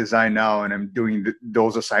graphic design now and I'm doing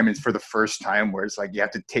those assignments for the first time where it's like you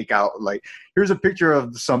have to take out like here's a picture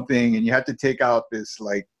of something and you have to take out this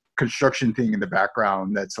like construction thing in the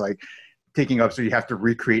background that's like taking up so you have to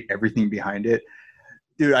recreate everything behind it.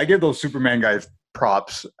 Dude, I give those Superman guys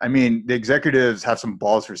props. I mean, the executives have some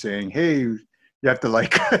balls for saying, "Hey, you have to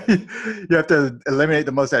like, you have to eliminate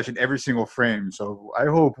the mustache in every single frame." So I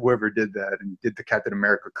hope whoever did that and did the Captain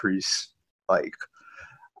America crease, like,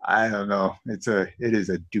 I don't know, it is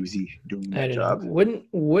a doozy doing I that don't job. know.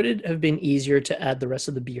 Would it have been easier to add the rest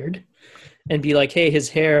of the beard and be like, hey, his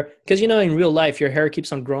hair? Because in real life, your hair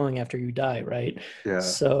keeps on growing after you die, right? Yeah,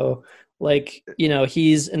 So, like,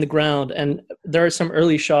 he's in the ground, and there are some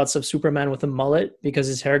early shots of Superman with a mullet because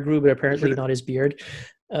his hair grew, but apparently not his beard.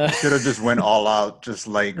 should have just went all out, just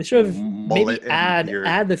like They should have maybe mullet and beard.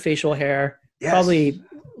 add the facial hair, Yes. probably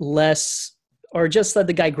less, or just let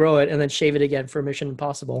the guy grow it and then shave it again for Mission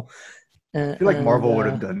Impossible. I feel like Marvel would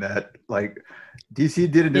have done that. Like DC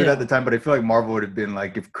didn't do it at the time, but I feel like Marvel would have been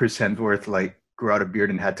like if Chris Hemsworth like grew out a beard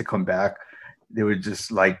and had to come back, they would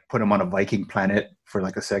just like put him on a Viking planet for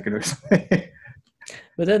like a second or something.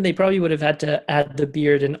 But then they probably would have had to add the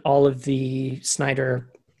beard in all of the Snyder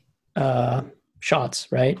shots,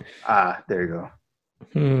 right? There you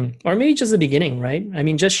go. Or maybe just the beginning, right? I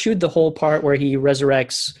mean, just shoot the whole part where he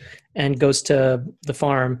resurrects and goes to the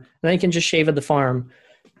farm. And then he can just shave at the farm.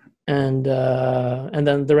 And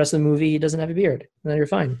then the rest of the movie, he doesn't have a beard. And then you're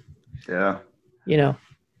fine. Yeah.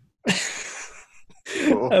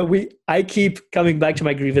 Cool. I keep coming back to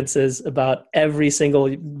my grievances about every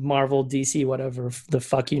single Marvel, DC, whatever the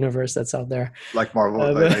fuck universe that's out there. Like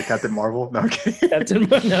Marvel, like Captain Marvel? No, okay.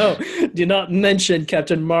 No, do not mention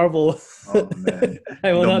Captain Marvel. Oh, man.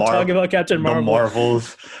 I will not talk about Captain Marvel. The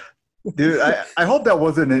Marvels. Dude, I hope that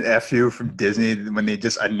wasn't an FU from Disney when they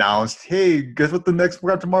just announced, hey, guess what the next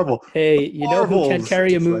Captain Marvel? Hey, you know who can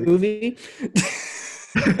carry a movie?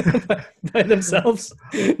 By themselves.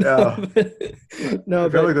 Yeah. No,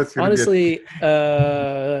 but like honestly,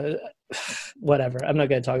 whatever. I'm not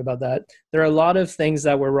going to talk about that. There are a lot of things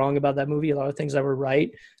that were wrong about that movie, a lot of things that were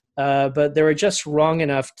right, but they were just wrong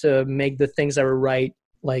enough to make the things that were right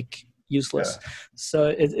like useless. Yeah. So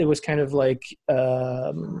it was kind of like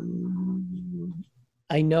I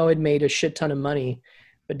know it made a shit ton of money,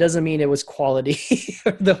 but doesn't mean it was quality,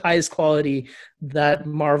 the highest quality that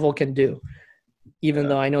Marvel can do. Even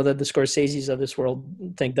though I know that the Scorseses of this world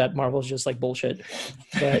think that Marvel's just like bullshit.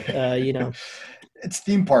 But, It's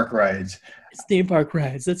theme park rides. It's theme park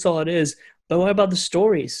rides. That's all it is. But what about the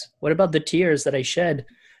stories? What about the tears that I shed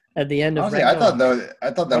at the end of Honestly, I thought that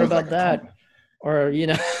what was about like that? Or,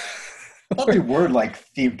 I thought they were like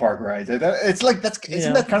theme park rides. It's like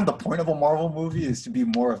isn't that kind of the point of a Marvel movie is to be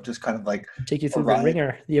more of just kind of like take you through the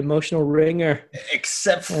ringer, the emotional ringer.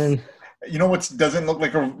 Except you know what doesn't look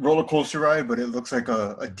like a roller coaster ride, but it looks like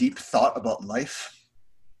a deep thought about life?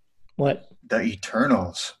 What? The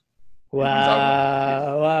Eternals.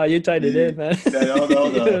 Wow, you tied it in, man.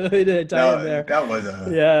 No. You didn't tie it there. That was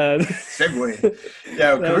a segue.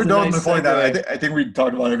 Yeah, we're done with the point that I think we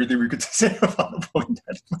talked about everything we could say about the point.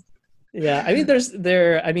 Yeah, I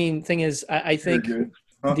mean, thing is, I think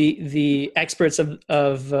the experts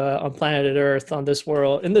of on planet Earth in this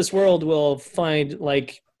world will find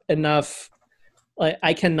like enough. Like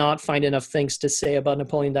I cannot find enough things to say about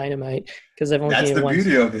Napoleon Dynamite because I've only seen it once. That's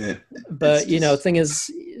the beauty of it. But thing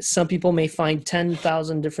is, some people may find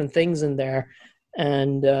 10,000 different things in there,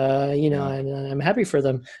 and and I'm happy for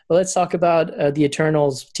them. But let's talk about the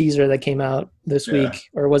Eternals teaser that came out this week,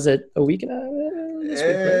 or was it a week? This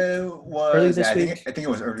week, right? It was early this week. I think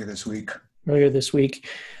it was early this week. Earlier this week.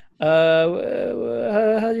 How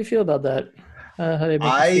do you feel about that?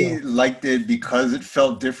 I liked it because it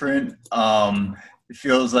felt different. It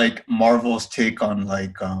feels like Marvel's take on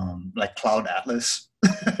like Cloud Atlas,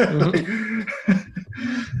 mm-hmm.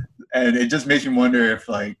 And it just makes me wonder if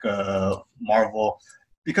like Marvel,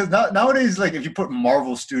 because nowadays like if you put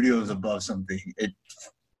Marvel Studios above something, it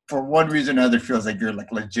for one reason or another feels like you're like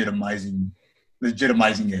legitimizing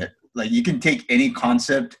it. Like you can take any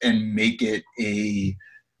concept and make it a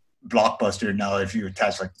blockbuster now if you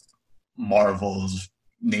attach like Marvel's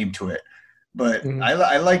name to it. But mm-hmm.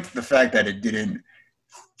 I liked the fact that it didn't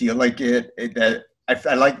feel like that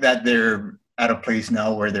I like that they're at a place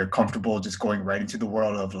now where they're comfortable just going right into the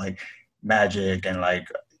world of like magic and like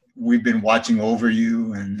we've been watching over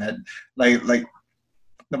you, and that like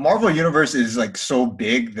the Marvel universe is like so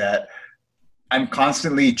big that I'm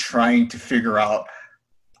constantly trying to figure out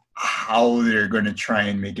how they're going to try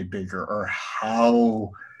and make it bigger, or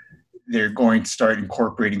how they're going to start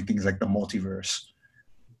incorporating things like the multiverse.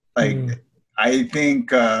 Like, Mm. I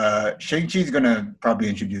think Shang-Chi is going to probably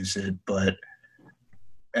introduce it, but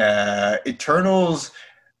Eternals,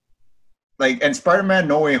 like, and Spider-Man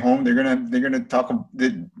No Way Home, they're gonna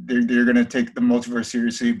take the multiverse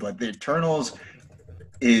seriously, but the Eternals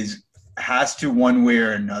has to, one way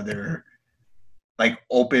or another, like,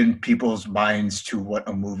 open people's minds to what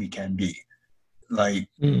a movie can be. Like,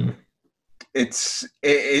 Mm. it's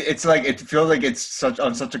like, it feels like it's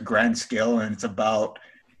on such a grand scale, and it's about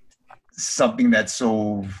something that's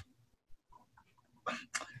so,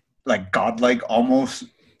 like, godlike almost,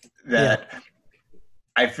 Yeah. that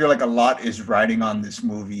I feel like a lot is riding on this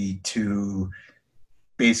movie to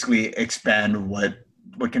basically expand what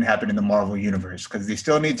can happen in the Marvel universe, because they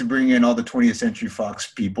still need to bring in all the 20th Century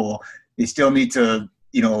Fox people. They still need to,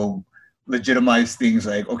 legitimize things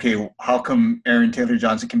like, okay, how come Aaron Taylor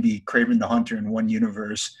Johnson can be Kraven the Hunter in one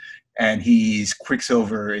universe and he's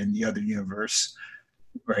Quicksilver in the other universe,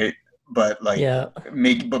 right? But like, Yeah.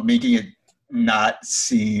 making it not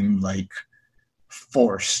seem like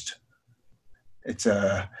forced. It's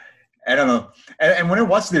I don't know. And when I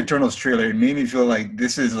watched the Eternals trailer, it made me feel like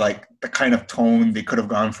this is like the kind of tone they could have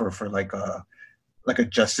gone for like a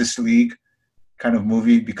Justice League kind of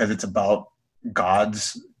movie, because it's about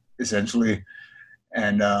gods essentially.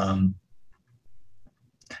 And I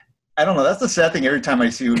don't know. That's the sad thing. Every time I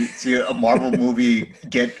see a Marvel movie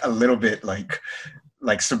get a little bit like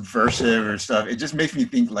subversive or stuff, it just makes me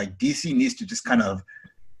think like DC needs to just kind of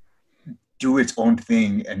do its own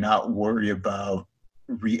thing and not worry about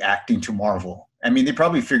reacting to Marvel. I mean, they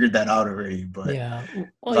probably figured that out already, but Yeah.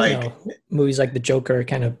 Well, like, movies like The Joker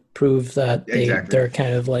kind of prove that exactly, they're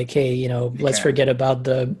kind of like, hey, you let's can. forget about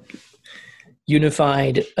the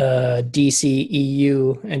unified DC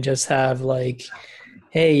EU and just have like,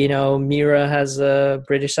 hey, Mira has a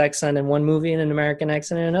British accent in one movie and an American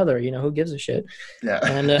accent in another. Who gives a shit? Yeah.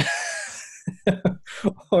 And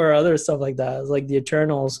or other stuff like that. It's like the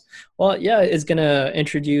Eternals. Well, yeah, it's gonna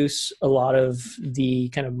introduce a lot of the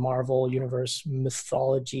kind of Marvel universe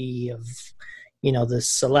mythology of, the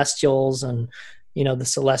Celestials, and the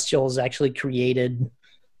Celestials actually created.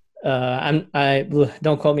 I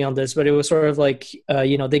don't quote me on this, but it was sort of like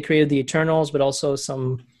they created the Eternals, but also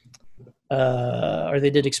some or they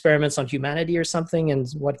did experiments on humanity or something, and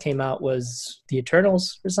what came out was the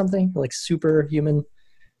Eternals or something, like superhuman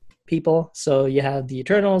people. So you have the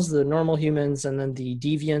Eternals, the normal humans, and then the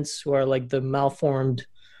Deviants, who are like the malformed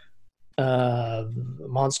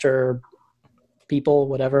monster people,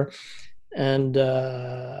 whatever. And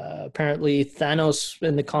apparently Thanos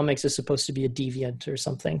in the comics is supposed to be a deviant or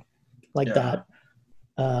something like Yeah.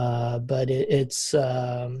 that. But it's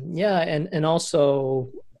yeah, and also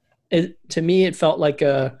to me it felt like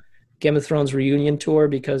a Game of Thrones reunion tour,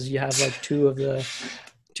 because you have like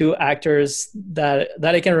two actors that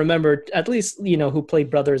I can remember, at least, who played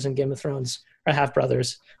brothers in Game of Thrones, or half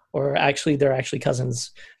brothers, or actually they're actually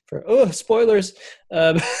cousins. Spoilers.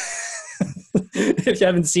 If you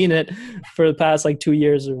haven't seen it for the past like 2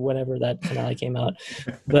 years or whenever that finale came out,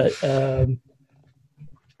 but I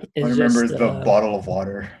it's remember just the bottle of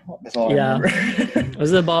water. That's all I yeah. remember.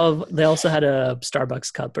 Was it a bottle of, they also had a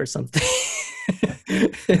Starbucks cup or something.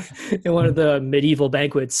 In one of the medieval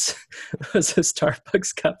banquets was a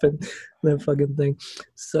Starbucks cup and that fucking thing.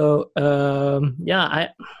 So yeah,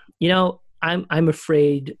 I'm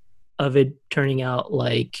afraid of it turning out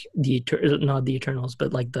like not the Eternals,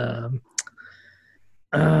 but like the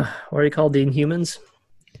what are you called, the Inhumans?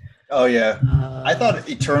 Oh yeah, I Uh, thought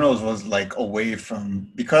Eternals was like away from,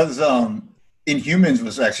 because Inhumans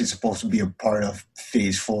was actually supposed to be a part of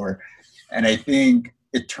Phase 4, and I think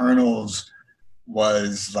Eternals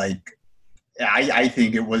was like, I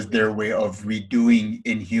think it was their way of redoing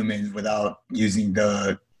Inhumans without using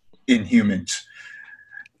the Inhumans,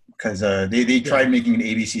 because they yeah, tried making an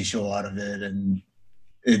ABC show out of it and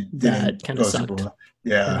it that didn't kind of go super sucked. well.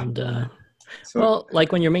 Yeah, And so well,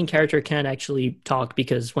 like when your main character can't actually talk,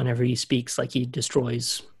 because whenever he speaks, like he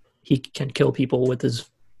can kill people with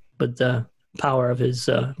the power of his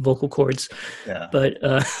vocal cords. yeah, But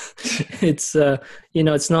it's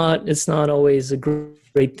it's not always a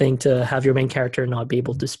great thing to have your main character not be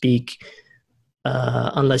able to speak,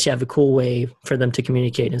 unless you have a cool way for them to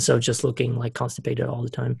communicate instead of just looking like constipated all the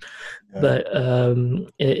time. yeah. But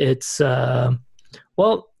it's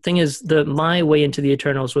well, thing is, my way into the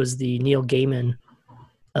Eternals was the Neil Gaiman.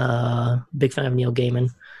 Big fan of Neil Gaiman.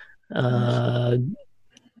 Nice. Uh,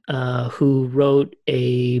 who wrote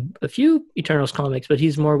a few Eternals comics, but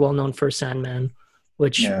he's more well known for Sandman,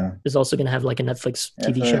 which is also going to have like a Netflix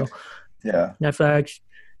TV show. Yeah, Netflix,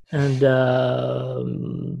 and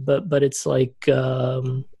but it's like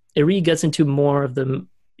it really gets into more of the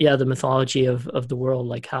mythology of the world,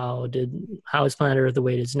 like how is planet Earth the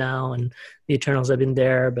way it is now, and the Eternals have been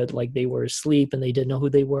there, but like they were asleep and they didn't know who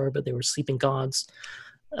they were, but they were sleeping gods.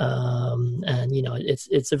 And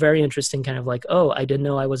it's a very interesting kind of like, oh, I didn't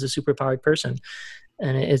know I was a superpowered person,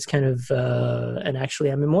 and it's kind of and actually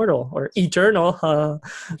I'm immortal or eternal,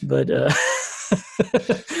 but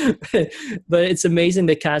but it's amazing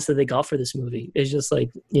the cast that they got for this movie. It's just like,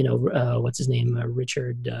 what's his name,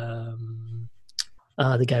 Richard, the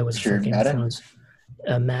guy was from Game of Thrones,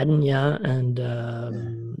 Madden, yeah, and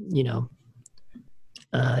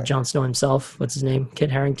Jon Snow himself, what's his name, Kit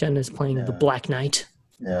Harington is playing the Black Knight.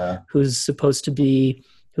 Yeah, who's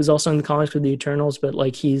also in the comics with the Eternals, but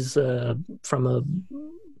like he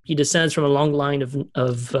descends from a long line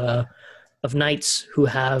of knights who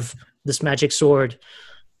have this magic sword,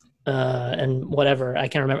 and whatever. I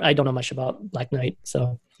can't remember. I don't know much about Black Knight,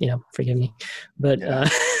 so forgive me. But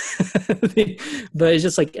but it's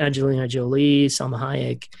just like Angelina Jolie, Salma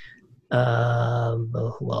Hayek.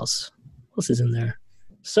 Who else? Who else is in there?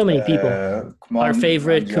 So many people. Our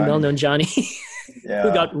favorite Kumail Nanjiani. Yeah.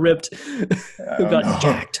 Who got ripped, who got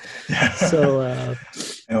jacked. Yeah. So,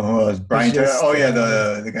 who was Brian?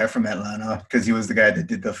 The guy from Atlanta, because he was the guy that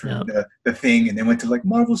did the thing, and then went to like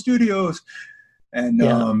Marvel Studios. And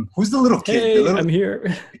who's the little kid? Hey, I'm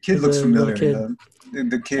here. The kid looks familiar.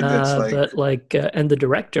 The kid that's like, but like, and the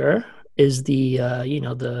director is the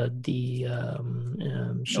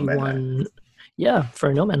she won,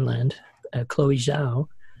 for No Man's Land, Chloe Zhao.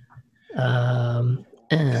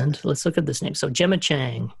 And let's look at this name. So Gemma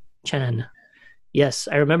Chan. Yes,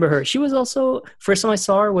 I remember her. She was also, first time I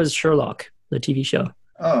saw her was Sherlock, the TV show.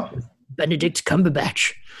 Oh. Benedict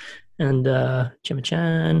Cumberbatch. And Gemma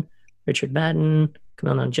Chan, Richard Madden,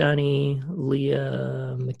 Kumail Nanjiani,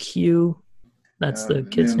 Leah McHugh. That's the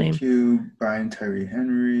kid's name. McHugh, Brian Tyree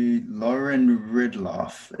Henry, Lauren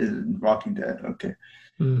Ridloff is Walking Dead. Okay.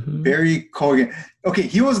 Mm-hmm. Barry Keoghan. Okay,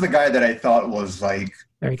 he was the guy that I thought was like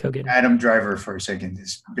Barry Keoghan. Adam Driver for a second.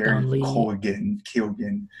 This Barry Keoghan. He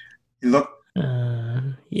looked.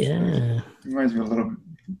 Yeah. Reminds me a little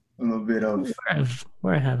bit of.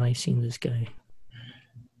 Where have I seen this guy?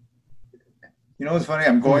 You know what's funny?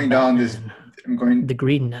 I'm going down this. I'm going. The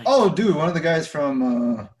Green Knight. Oh, dude! One of the guys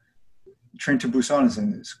from Train to Busan is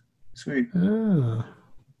in this. Sweet. Oh.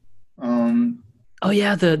 Oh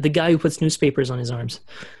yeah, the guy who puts newspapers on his arms.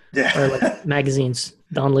 Yeah. Or like magazines.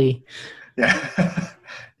 Don Lee. Yeah.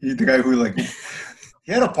 He's the guy who like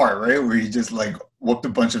he had a part, right, where he just like whooped a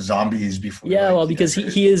bunch of zombies before. Yeah, well, because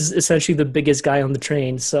he is essentially the biggest guy on the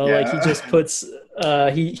train. So like he just puts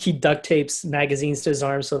he duct tapes magazines to his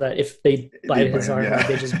arm so that if they bite his arm, like,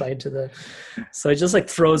 they just bite to the. So he just like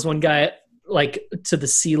throws one guy like to the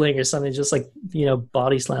ceiling or something, just like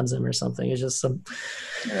body slams him or something. It's just some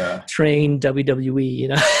train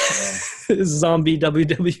WWE, zombie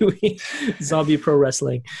WWE, zombie pro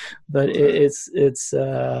wrestling. But it's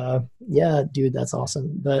dude, that's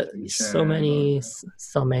awesome. But so many.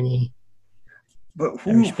 But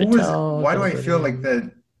who was? Why do I feel like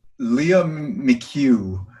that? Leah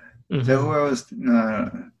McHugh. Is that who I was?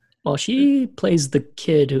 No. Well, she plays the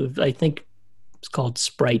kid who I think is called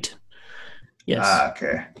Sprite. Yes.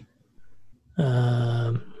 Okay.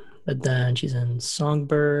 But then she's in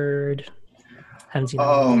Songbird. Haven't seen.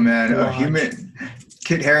 Oh man,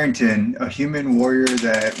 Kit Harington, a human warrior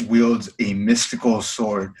that wields a mystical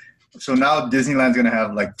sword. So now Disneyland's gonna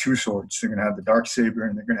have like two swords. They're gonna have the dark saber,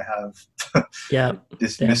 and they're gonna have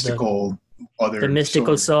this mystical the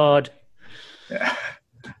mystical sword. Yeah.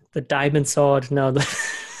 The diamond sword. No,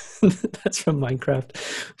 that's from Minecraft.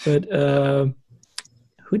 But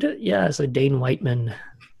who did? Yeah, so Dane Whiteman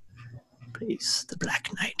plays the Black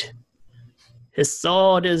Knight. His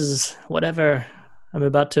sword is whatever. I'm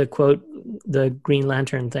about to quote the Green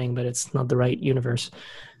Lantern thing, but it's not the right universe.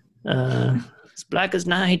 It's black as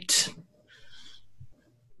night.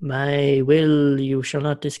 My will, you shall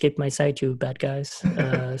not escape my sight, you bad guys.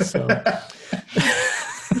 So.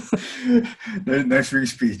 Nice free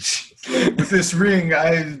speech. Like, with this ring,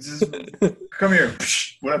 I just come here,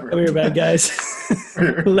 whatever. Come here, bad guys.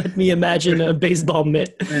 Let me imagine a baseball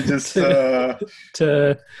mitt. Just to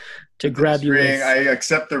grab you. Ring, I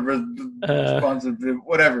accept the responsibility.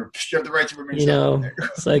 Whatever. You have the right to remain silent.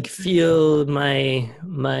 It's like feel my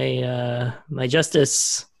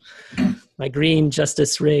justice. My green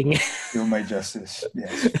justice ring. Feel my justice.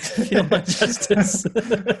 Yes. Feel my justice.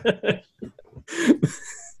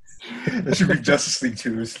 There should be Justice League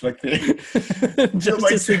 2. It's like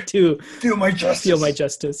Justice League 2. Feel my justice. Feel my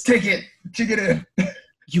justice. Take it in.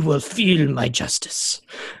 You will feel my justice.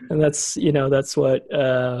 And that's what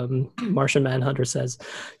Martian Manhunter says.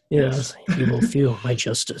 You will feel my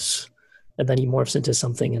justice. And then he morphs into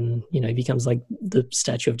something and, he becomes like the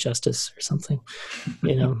Statue of Justice or something,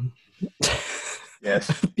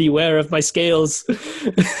 Yes. Beware of my scales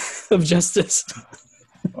of justice.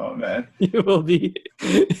 Oh, man. You will be.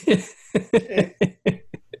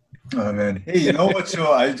 Oh, man. Hey, you know what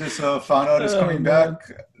show I just found out is coming back?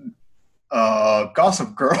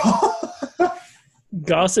 Gossip Girl.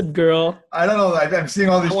 Gossip Girl. I don't know. I'm seeing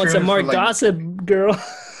all these. I want some more Gossip Girl.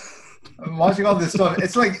 I'm watching all this stuff.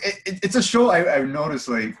 It's like it's a show I've noticed,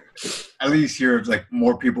 like, at least here, like,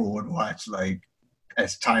 more people would watch, like,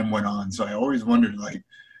 as time went on. So I always wondered, like,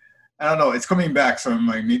 I don't know, it's coming back, so I'm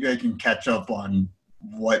like, maybe I can catch up on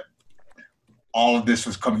what all of this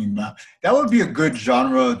was coming back. That would be a good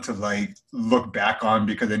genre to, like, look back on,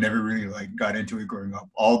 because I never really, like, got into it growing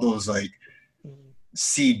up. All those, like,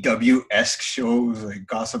 CW-esque shows, like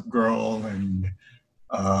Gossip Girl and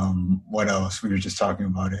what else? We were just talking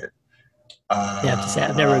about it. I have to say,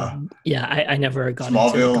 I've never. Yeah, I never got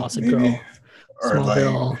Smallville, into Gossip maybe? Girl. Or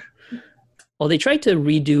Smallville. like Well, they tried to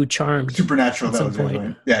redo Charmed. Supernatural. at That some was point. it,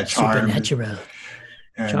 right? Yeah, Charmed. Supernatural.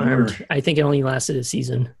 Yeah, Charmed. I think it only lasted a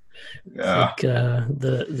season. Yeah. Like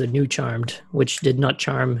the new Charmed, which did not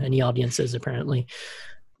charm any audiences apparently.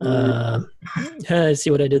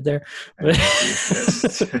 See what I did there?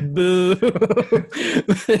 Boo.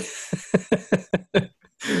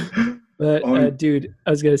 But dude,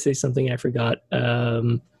 I was gonna say something I forgot.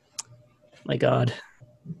 My God.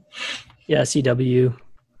 Yeah, CW.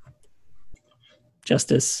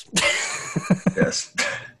 Justice. Yes.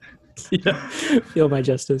 Feel my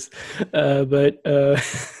justice. But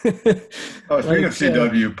speaking of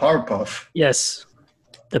CW, Powerpuff. Yes.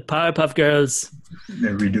 The Powerpuff Girls.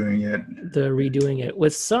 They're redoing it.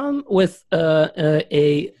 With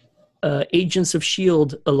a Agents of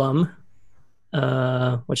S.H.I.E.L.D. alum.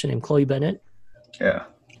 What's her name? Chloe Bennett. Yeah.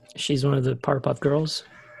 She's one of the Powerpuff Girls.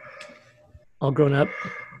 All grown up.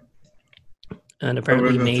 And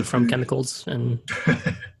apparently made from chemicals and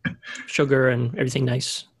sugar and everything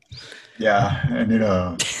nice. Yeah, and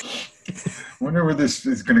I wonder where this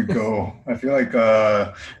is going to go. I feel like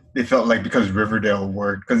they felt like because Riverdale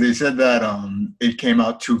worked, because they said that it came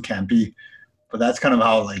out too campy, but that's kind of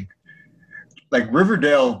how like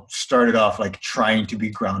Riverdale started off like trying to be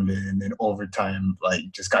grounded, and then over time like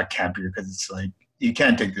just got campier because it's like you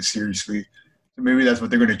can't take this seriously. So maybe that's what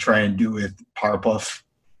they're going to try and do with Powerpuff.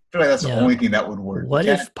 I feel like that's the only thing that would work. What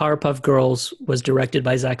if Powerpuff Girls was directed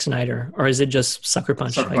by Zack Snyder, or is it just Sucker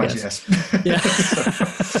Punch? Sucker Punch, yes. Yeah.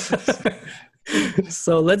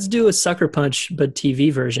 So let's do a Sucker Punch but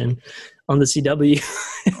TV version on the CW.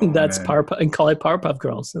 That's Powerpuff, and call it Powerpuff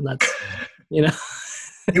Girls, and that's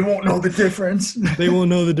They won't know the difference. They won't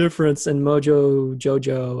know the difference, and Mojo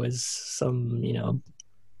Jojo is some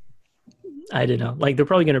I don't know. Like, they're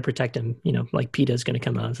probably going to protect him. Like PETA's going to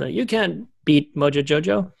come out and say, you can't beat Mojo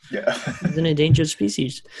Jojo. Yeah. He's an endangered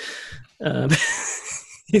species.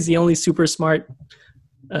 He's the only super smart.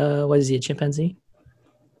 What is he, a chimpanzee?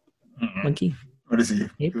 Mm-mm. Monkey? What is he?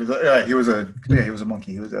 Ape? He was a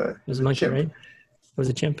monkey. He was a monkey, chimp. right? It was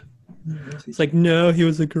a chimp. It's like, no, he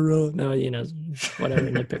was a gorilla. No, whatever,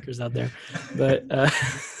 nitpickers out there. But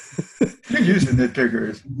you can use the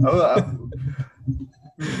nitpickers.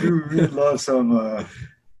 We love some.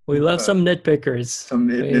 We love some nitpickers. Some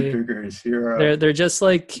nitpickers here. They're just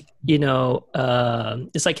like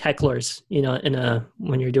it's like hecklers.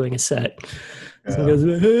 When you're doing a set. Yeah. So goes,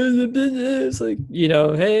 it's like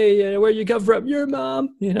hey, where you come from? Your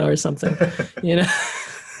mom, or something.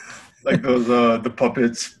 Like those the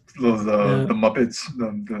puppets, those the Muppets,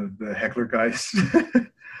 the heckler guys.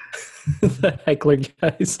 The heckler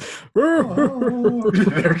guys.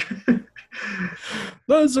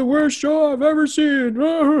 That's the worst show I've ever seen.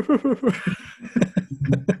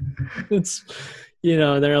 It's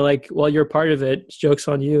they're like, well, you're part of it. Joke's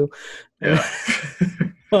on you. Yeah.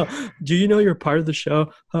 Do you know you're part of the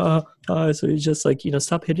show? So he's just like,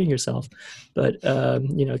 stop hitting yourself. But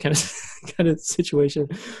kind of situation.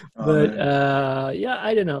 But yeah,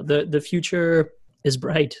 I don't know. The future is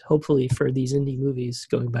bright, hopefully, for these indie movies,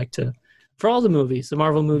 going back to for all the movies, the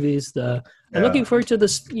Marvel movies, I'm looking forward to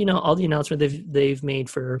this, all the announcement they've made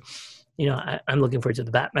for, I'm looking forward to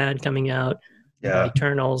the Batman coming out,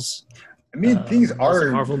 Eternals. I mean, things All the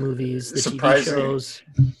are Marvel movies, the TV surprising. shows.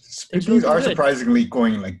 Things are Things looking are good. surprisingly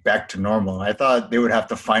going like back to normal. I thought they would have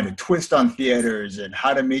to find a twist on theaters and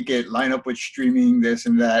how to make it line up with streaming, this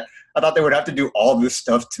and that. I thought they would have to do all this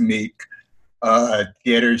stuff to make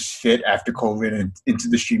theaters fit after COVID and into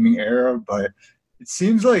the streaming era, but it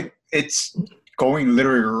seems like it's going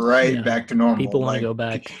literally right Yeah. back to normal. People want to Like go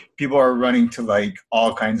back. people are running to like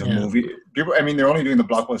all kinds of Yeah. movies. People, I mean, they're only doing the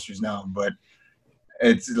blockbusters now, but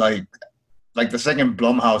it's like the second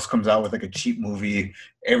Blumhouse comes out with like a cheap movie,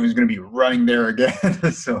 everyone's gonna be running there again.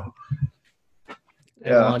 So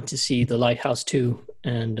I want to see The Lighthouse 2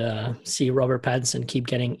 and see Robert Pattinson keep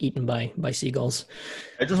getting eaten by seagulls.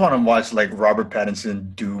 I just want to watch like Robert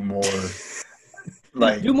Pattinson do more,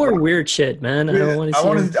 like Do more weird shit, man. I want to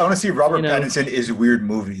see. I want to see Robert you know- Pattinson is weird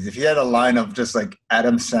movies. If he had a line of just like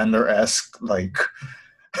Adam Sandler-esque like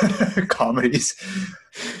comedies,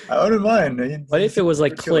 I wouldn't mind. What if it was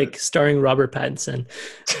like Click starring Robert Pattinson?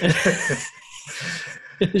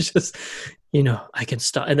 It's just, I can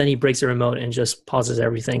stop. And then he breaks the remote and just pauses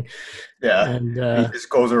everything. Yeah, And he just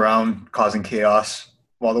goes around causing chaos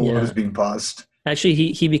while the world Yeah. is being paused. actually,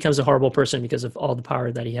 he becomes a horrible person because of all the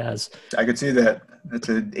power that he has. I could see that. That's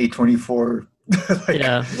an A24. Like,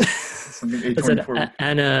 Yeah. something That's an A24.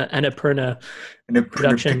 Annapurna And it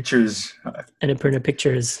production. pictures. Annapurna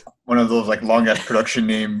Pictures. One of those like long ass production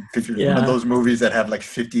name pictures. One Yeah. of those movies that have like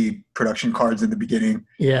 50 production cards in the beginning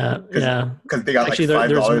Yeah, yeah. because they got Actually, like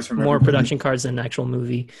 $5 there's from more everybody. production cards than actual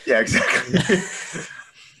movie. Yeah, exactly.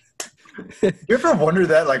 You ever wonder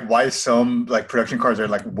that, like, why some like production cards are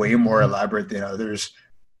like way more elaborate than others?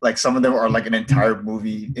 Like some of them are like an entire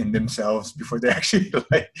movie in themselves before they actually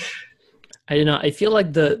like. I don't know. I feel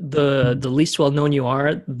like the least well known you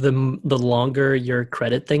are, the longer your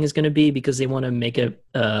credit thing is going to be because they want to make it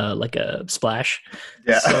like a splash.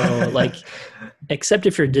 Yeah. So like, except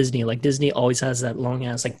if you're Disney, like Disney always has that long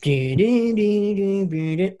ass like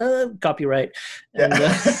copyright. And,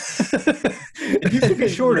 It used to be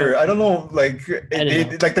shorter. I don't know. Like, I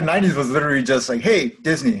don't know. like the '90s was literally just like, "Hey,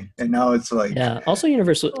 Disney," and now it's like, Yeah. Also,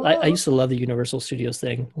 Universal. I used to love the Universal Studios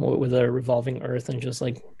thing with a revolving Earth and just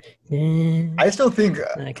like, and I still think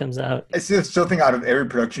it comes out. I still think out of every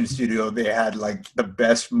production studio, they had like the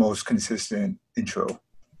best, most consistent intro.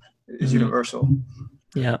 Is Mhm. Universal.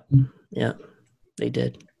 Yeah, yeah, they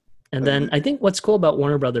did. And then I think what's cool about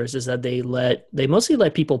Warner Brothers is that they mostly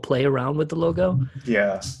let people play around with the logo.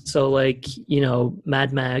 Yeah. So like,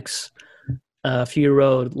 Mad Max, Fury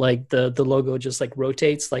Road, like the logo just like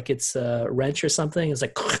rotates like it's a wrench or something. It's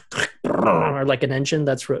like or like an engine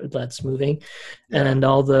that's moving. Yeah. And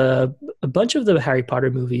a bunch of the Harry Potter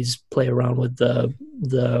movies play around with the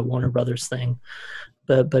Warner Brothers thing.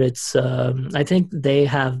 But it's I think they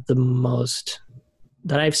have the most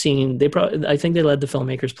that I've seen. I think they let the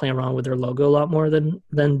filmmakers play around with their logo a lot more than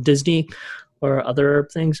Disney or other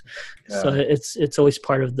things. Yeah. So it's always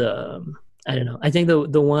part of the I don't know. I think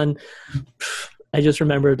the one I just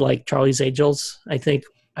remembered like Charlie's Angels.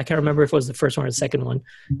 I can't remember if it was the first one or the second one,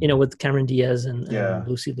 with Cameron Diaz and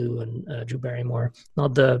Lucy Liu and Drew Barrymore.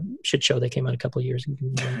 Not the shit show that came out a couple of years ago.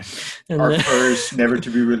 And Our first never to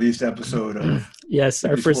be released episode of yes,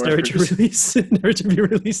 our first never to be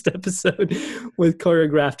released episode with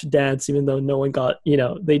choreographed dance, even though no one got,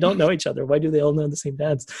 they don't know each other. Why do they all know the same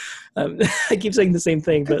dance? I keep saying the same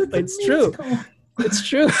thing, but it's true. It's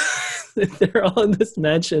true. They're all in this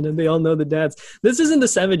mansion and they all know the dance. This is in the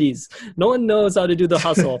 70s. No one knows how to do the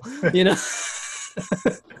hustle,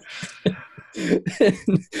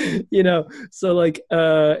 so like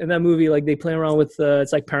in that movie, like they play around with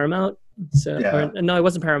it's like Paramount. So no, it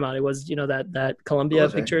wasn't Paramount. It was that Columbia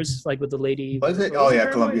Pictures, like with the lady. Was it? Oh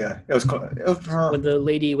yeah, Columbia. It was with the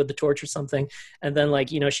lady with the torch or something, and then like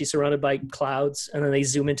she's surrounded by clouds, and then they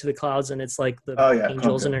zoom into the clouds, and it's like the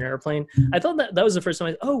angels in an airplane. I thought that was the first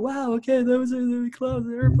time. Oh wow, okay, that was the clouds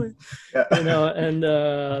in an airplane. Yeah. And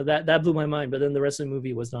that blew my mind. But then the rest of the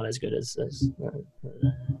movie was not as good as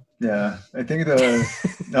yeah, I think one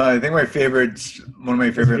of my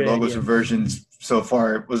favorite logos or versions so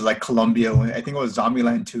far was like Columbia. I think it was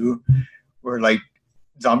Zombieland 2, where like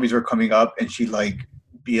zombies were coming up and she like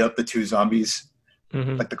beat up the two zombies,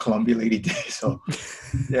 like the Columbia lady did. So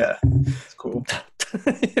yeah, it's cool.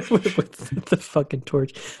 with the fucking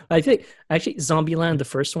torch. I think actually Zombieland, the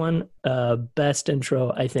first one, best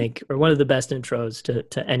intro, I think, or one of the best intros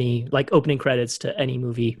to any like opening credits to any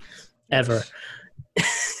movie ever.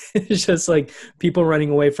 It's just like people running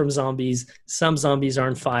away from zombies. Some zombies are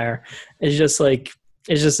on fire. It's just like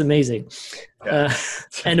It's just amazing. Yeah.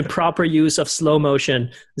 And the proper use of slow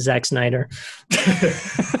motion, Zack Snyder.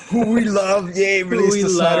 Who we love, yay, release we the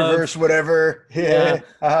love. Snyderverse, whatever. Yeah.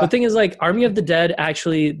 The thing is, like, Army of the Dead,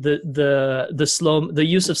 actually, the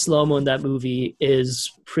use of slow-mo in that movie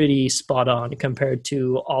is pretty spot on compared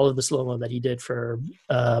to all of the slow-mo that he did for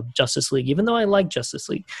Justice League, even though I like Justice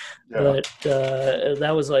League. Yeah. But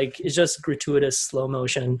that was like, it's just gratuitous slow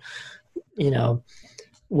motion, you know.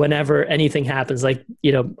 Whenever anything happens, like,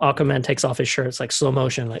 you know, Aquaman takes off his shirt, it's like slow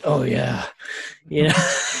motion, like, oh yeah, you know.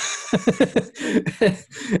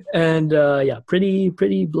 And yeah, pretty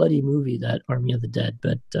bloody movie, that Army of the Dead,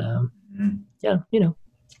 but yeah, you know,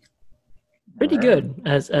 pretty good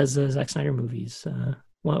as Zack Snyder movies.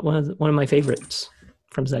 One of my favorites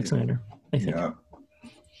from Zack Snyder, I think.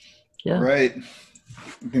 Yeah. Right.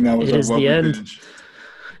 I think that was It is what the we end.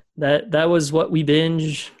 binged. That was what we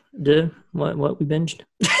binged. What we binged.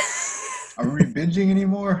 Are we binging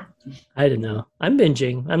anymore? I don't know. I'm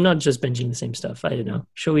binging. I'm not just binging the same stuff. I don't know.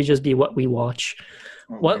 Should we just be what we watch?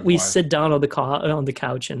 What we sit down on the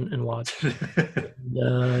couch and watch.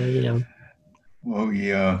 You know. Well,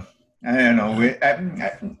 yeah. I don't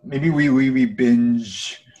know. Maybe we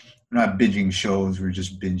binge. We're not binging shows. We're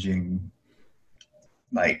just binging,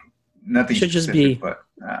 like, nothing Should just specific, be but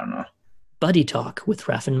I don't know. Buddy Talk with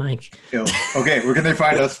Raph and Mike. Ew. Okay, where can they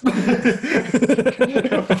find us?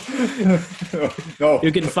 No.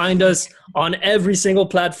 You can find us on every single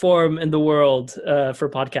platform in the world for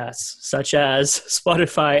podcasts, such as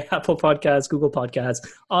Spotify, Apple Podcasts, Google Podcasts,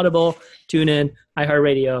 Audible, TuneIn,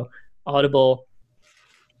 iHeartRadio, Audible,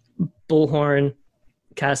 Bullhorn,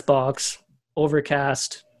 Castbox,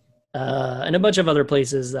 Overcast, and a bunch of other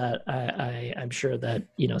places that I'm sure that,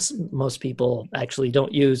 you know, most people actually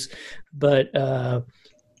don't use, but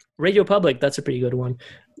Radio Public, that's a pretty good one,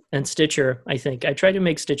 and Stitcher. I think I tried to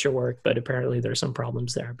make Stitcher work, but apparently there's some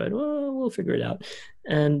problems there. But we'll figure it out.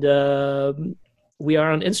 And we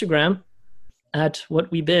are on Instagram at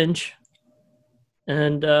What We Binge,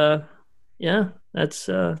 and yeah, that's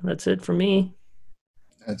it for me.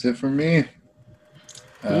 That's it for me.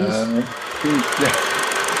 Peace. Peace. Yeah.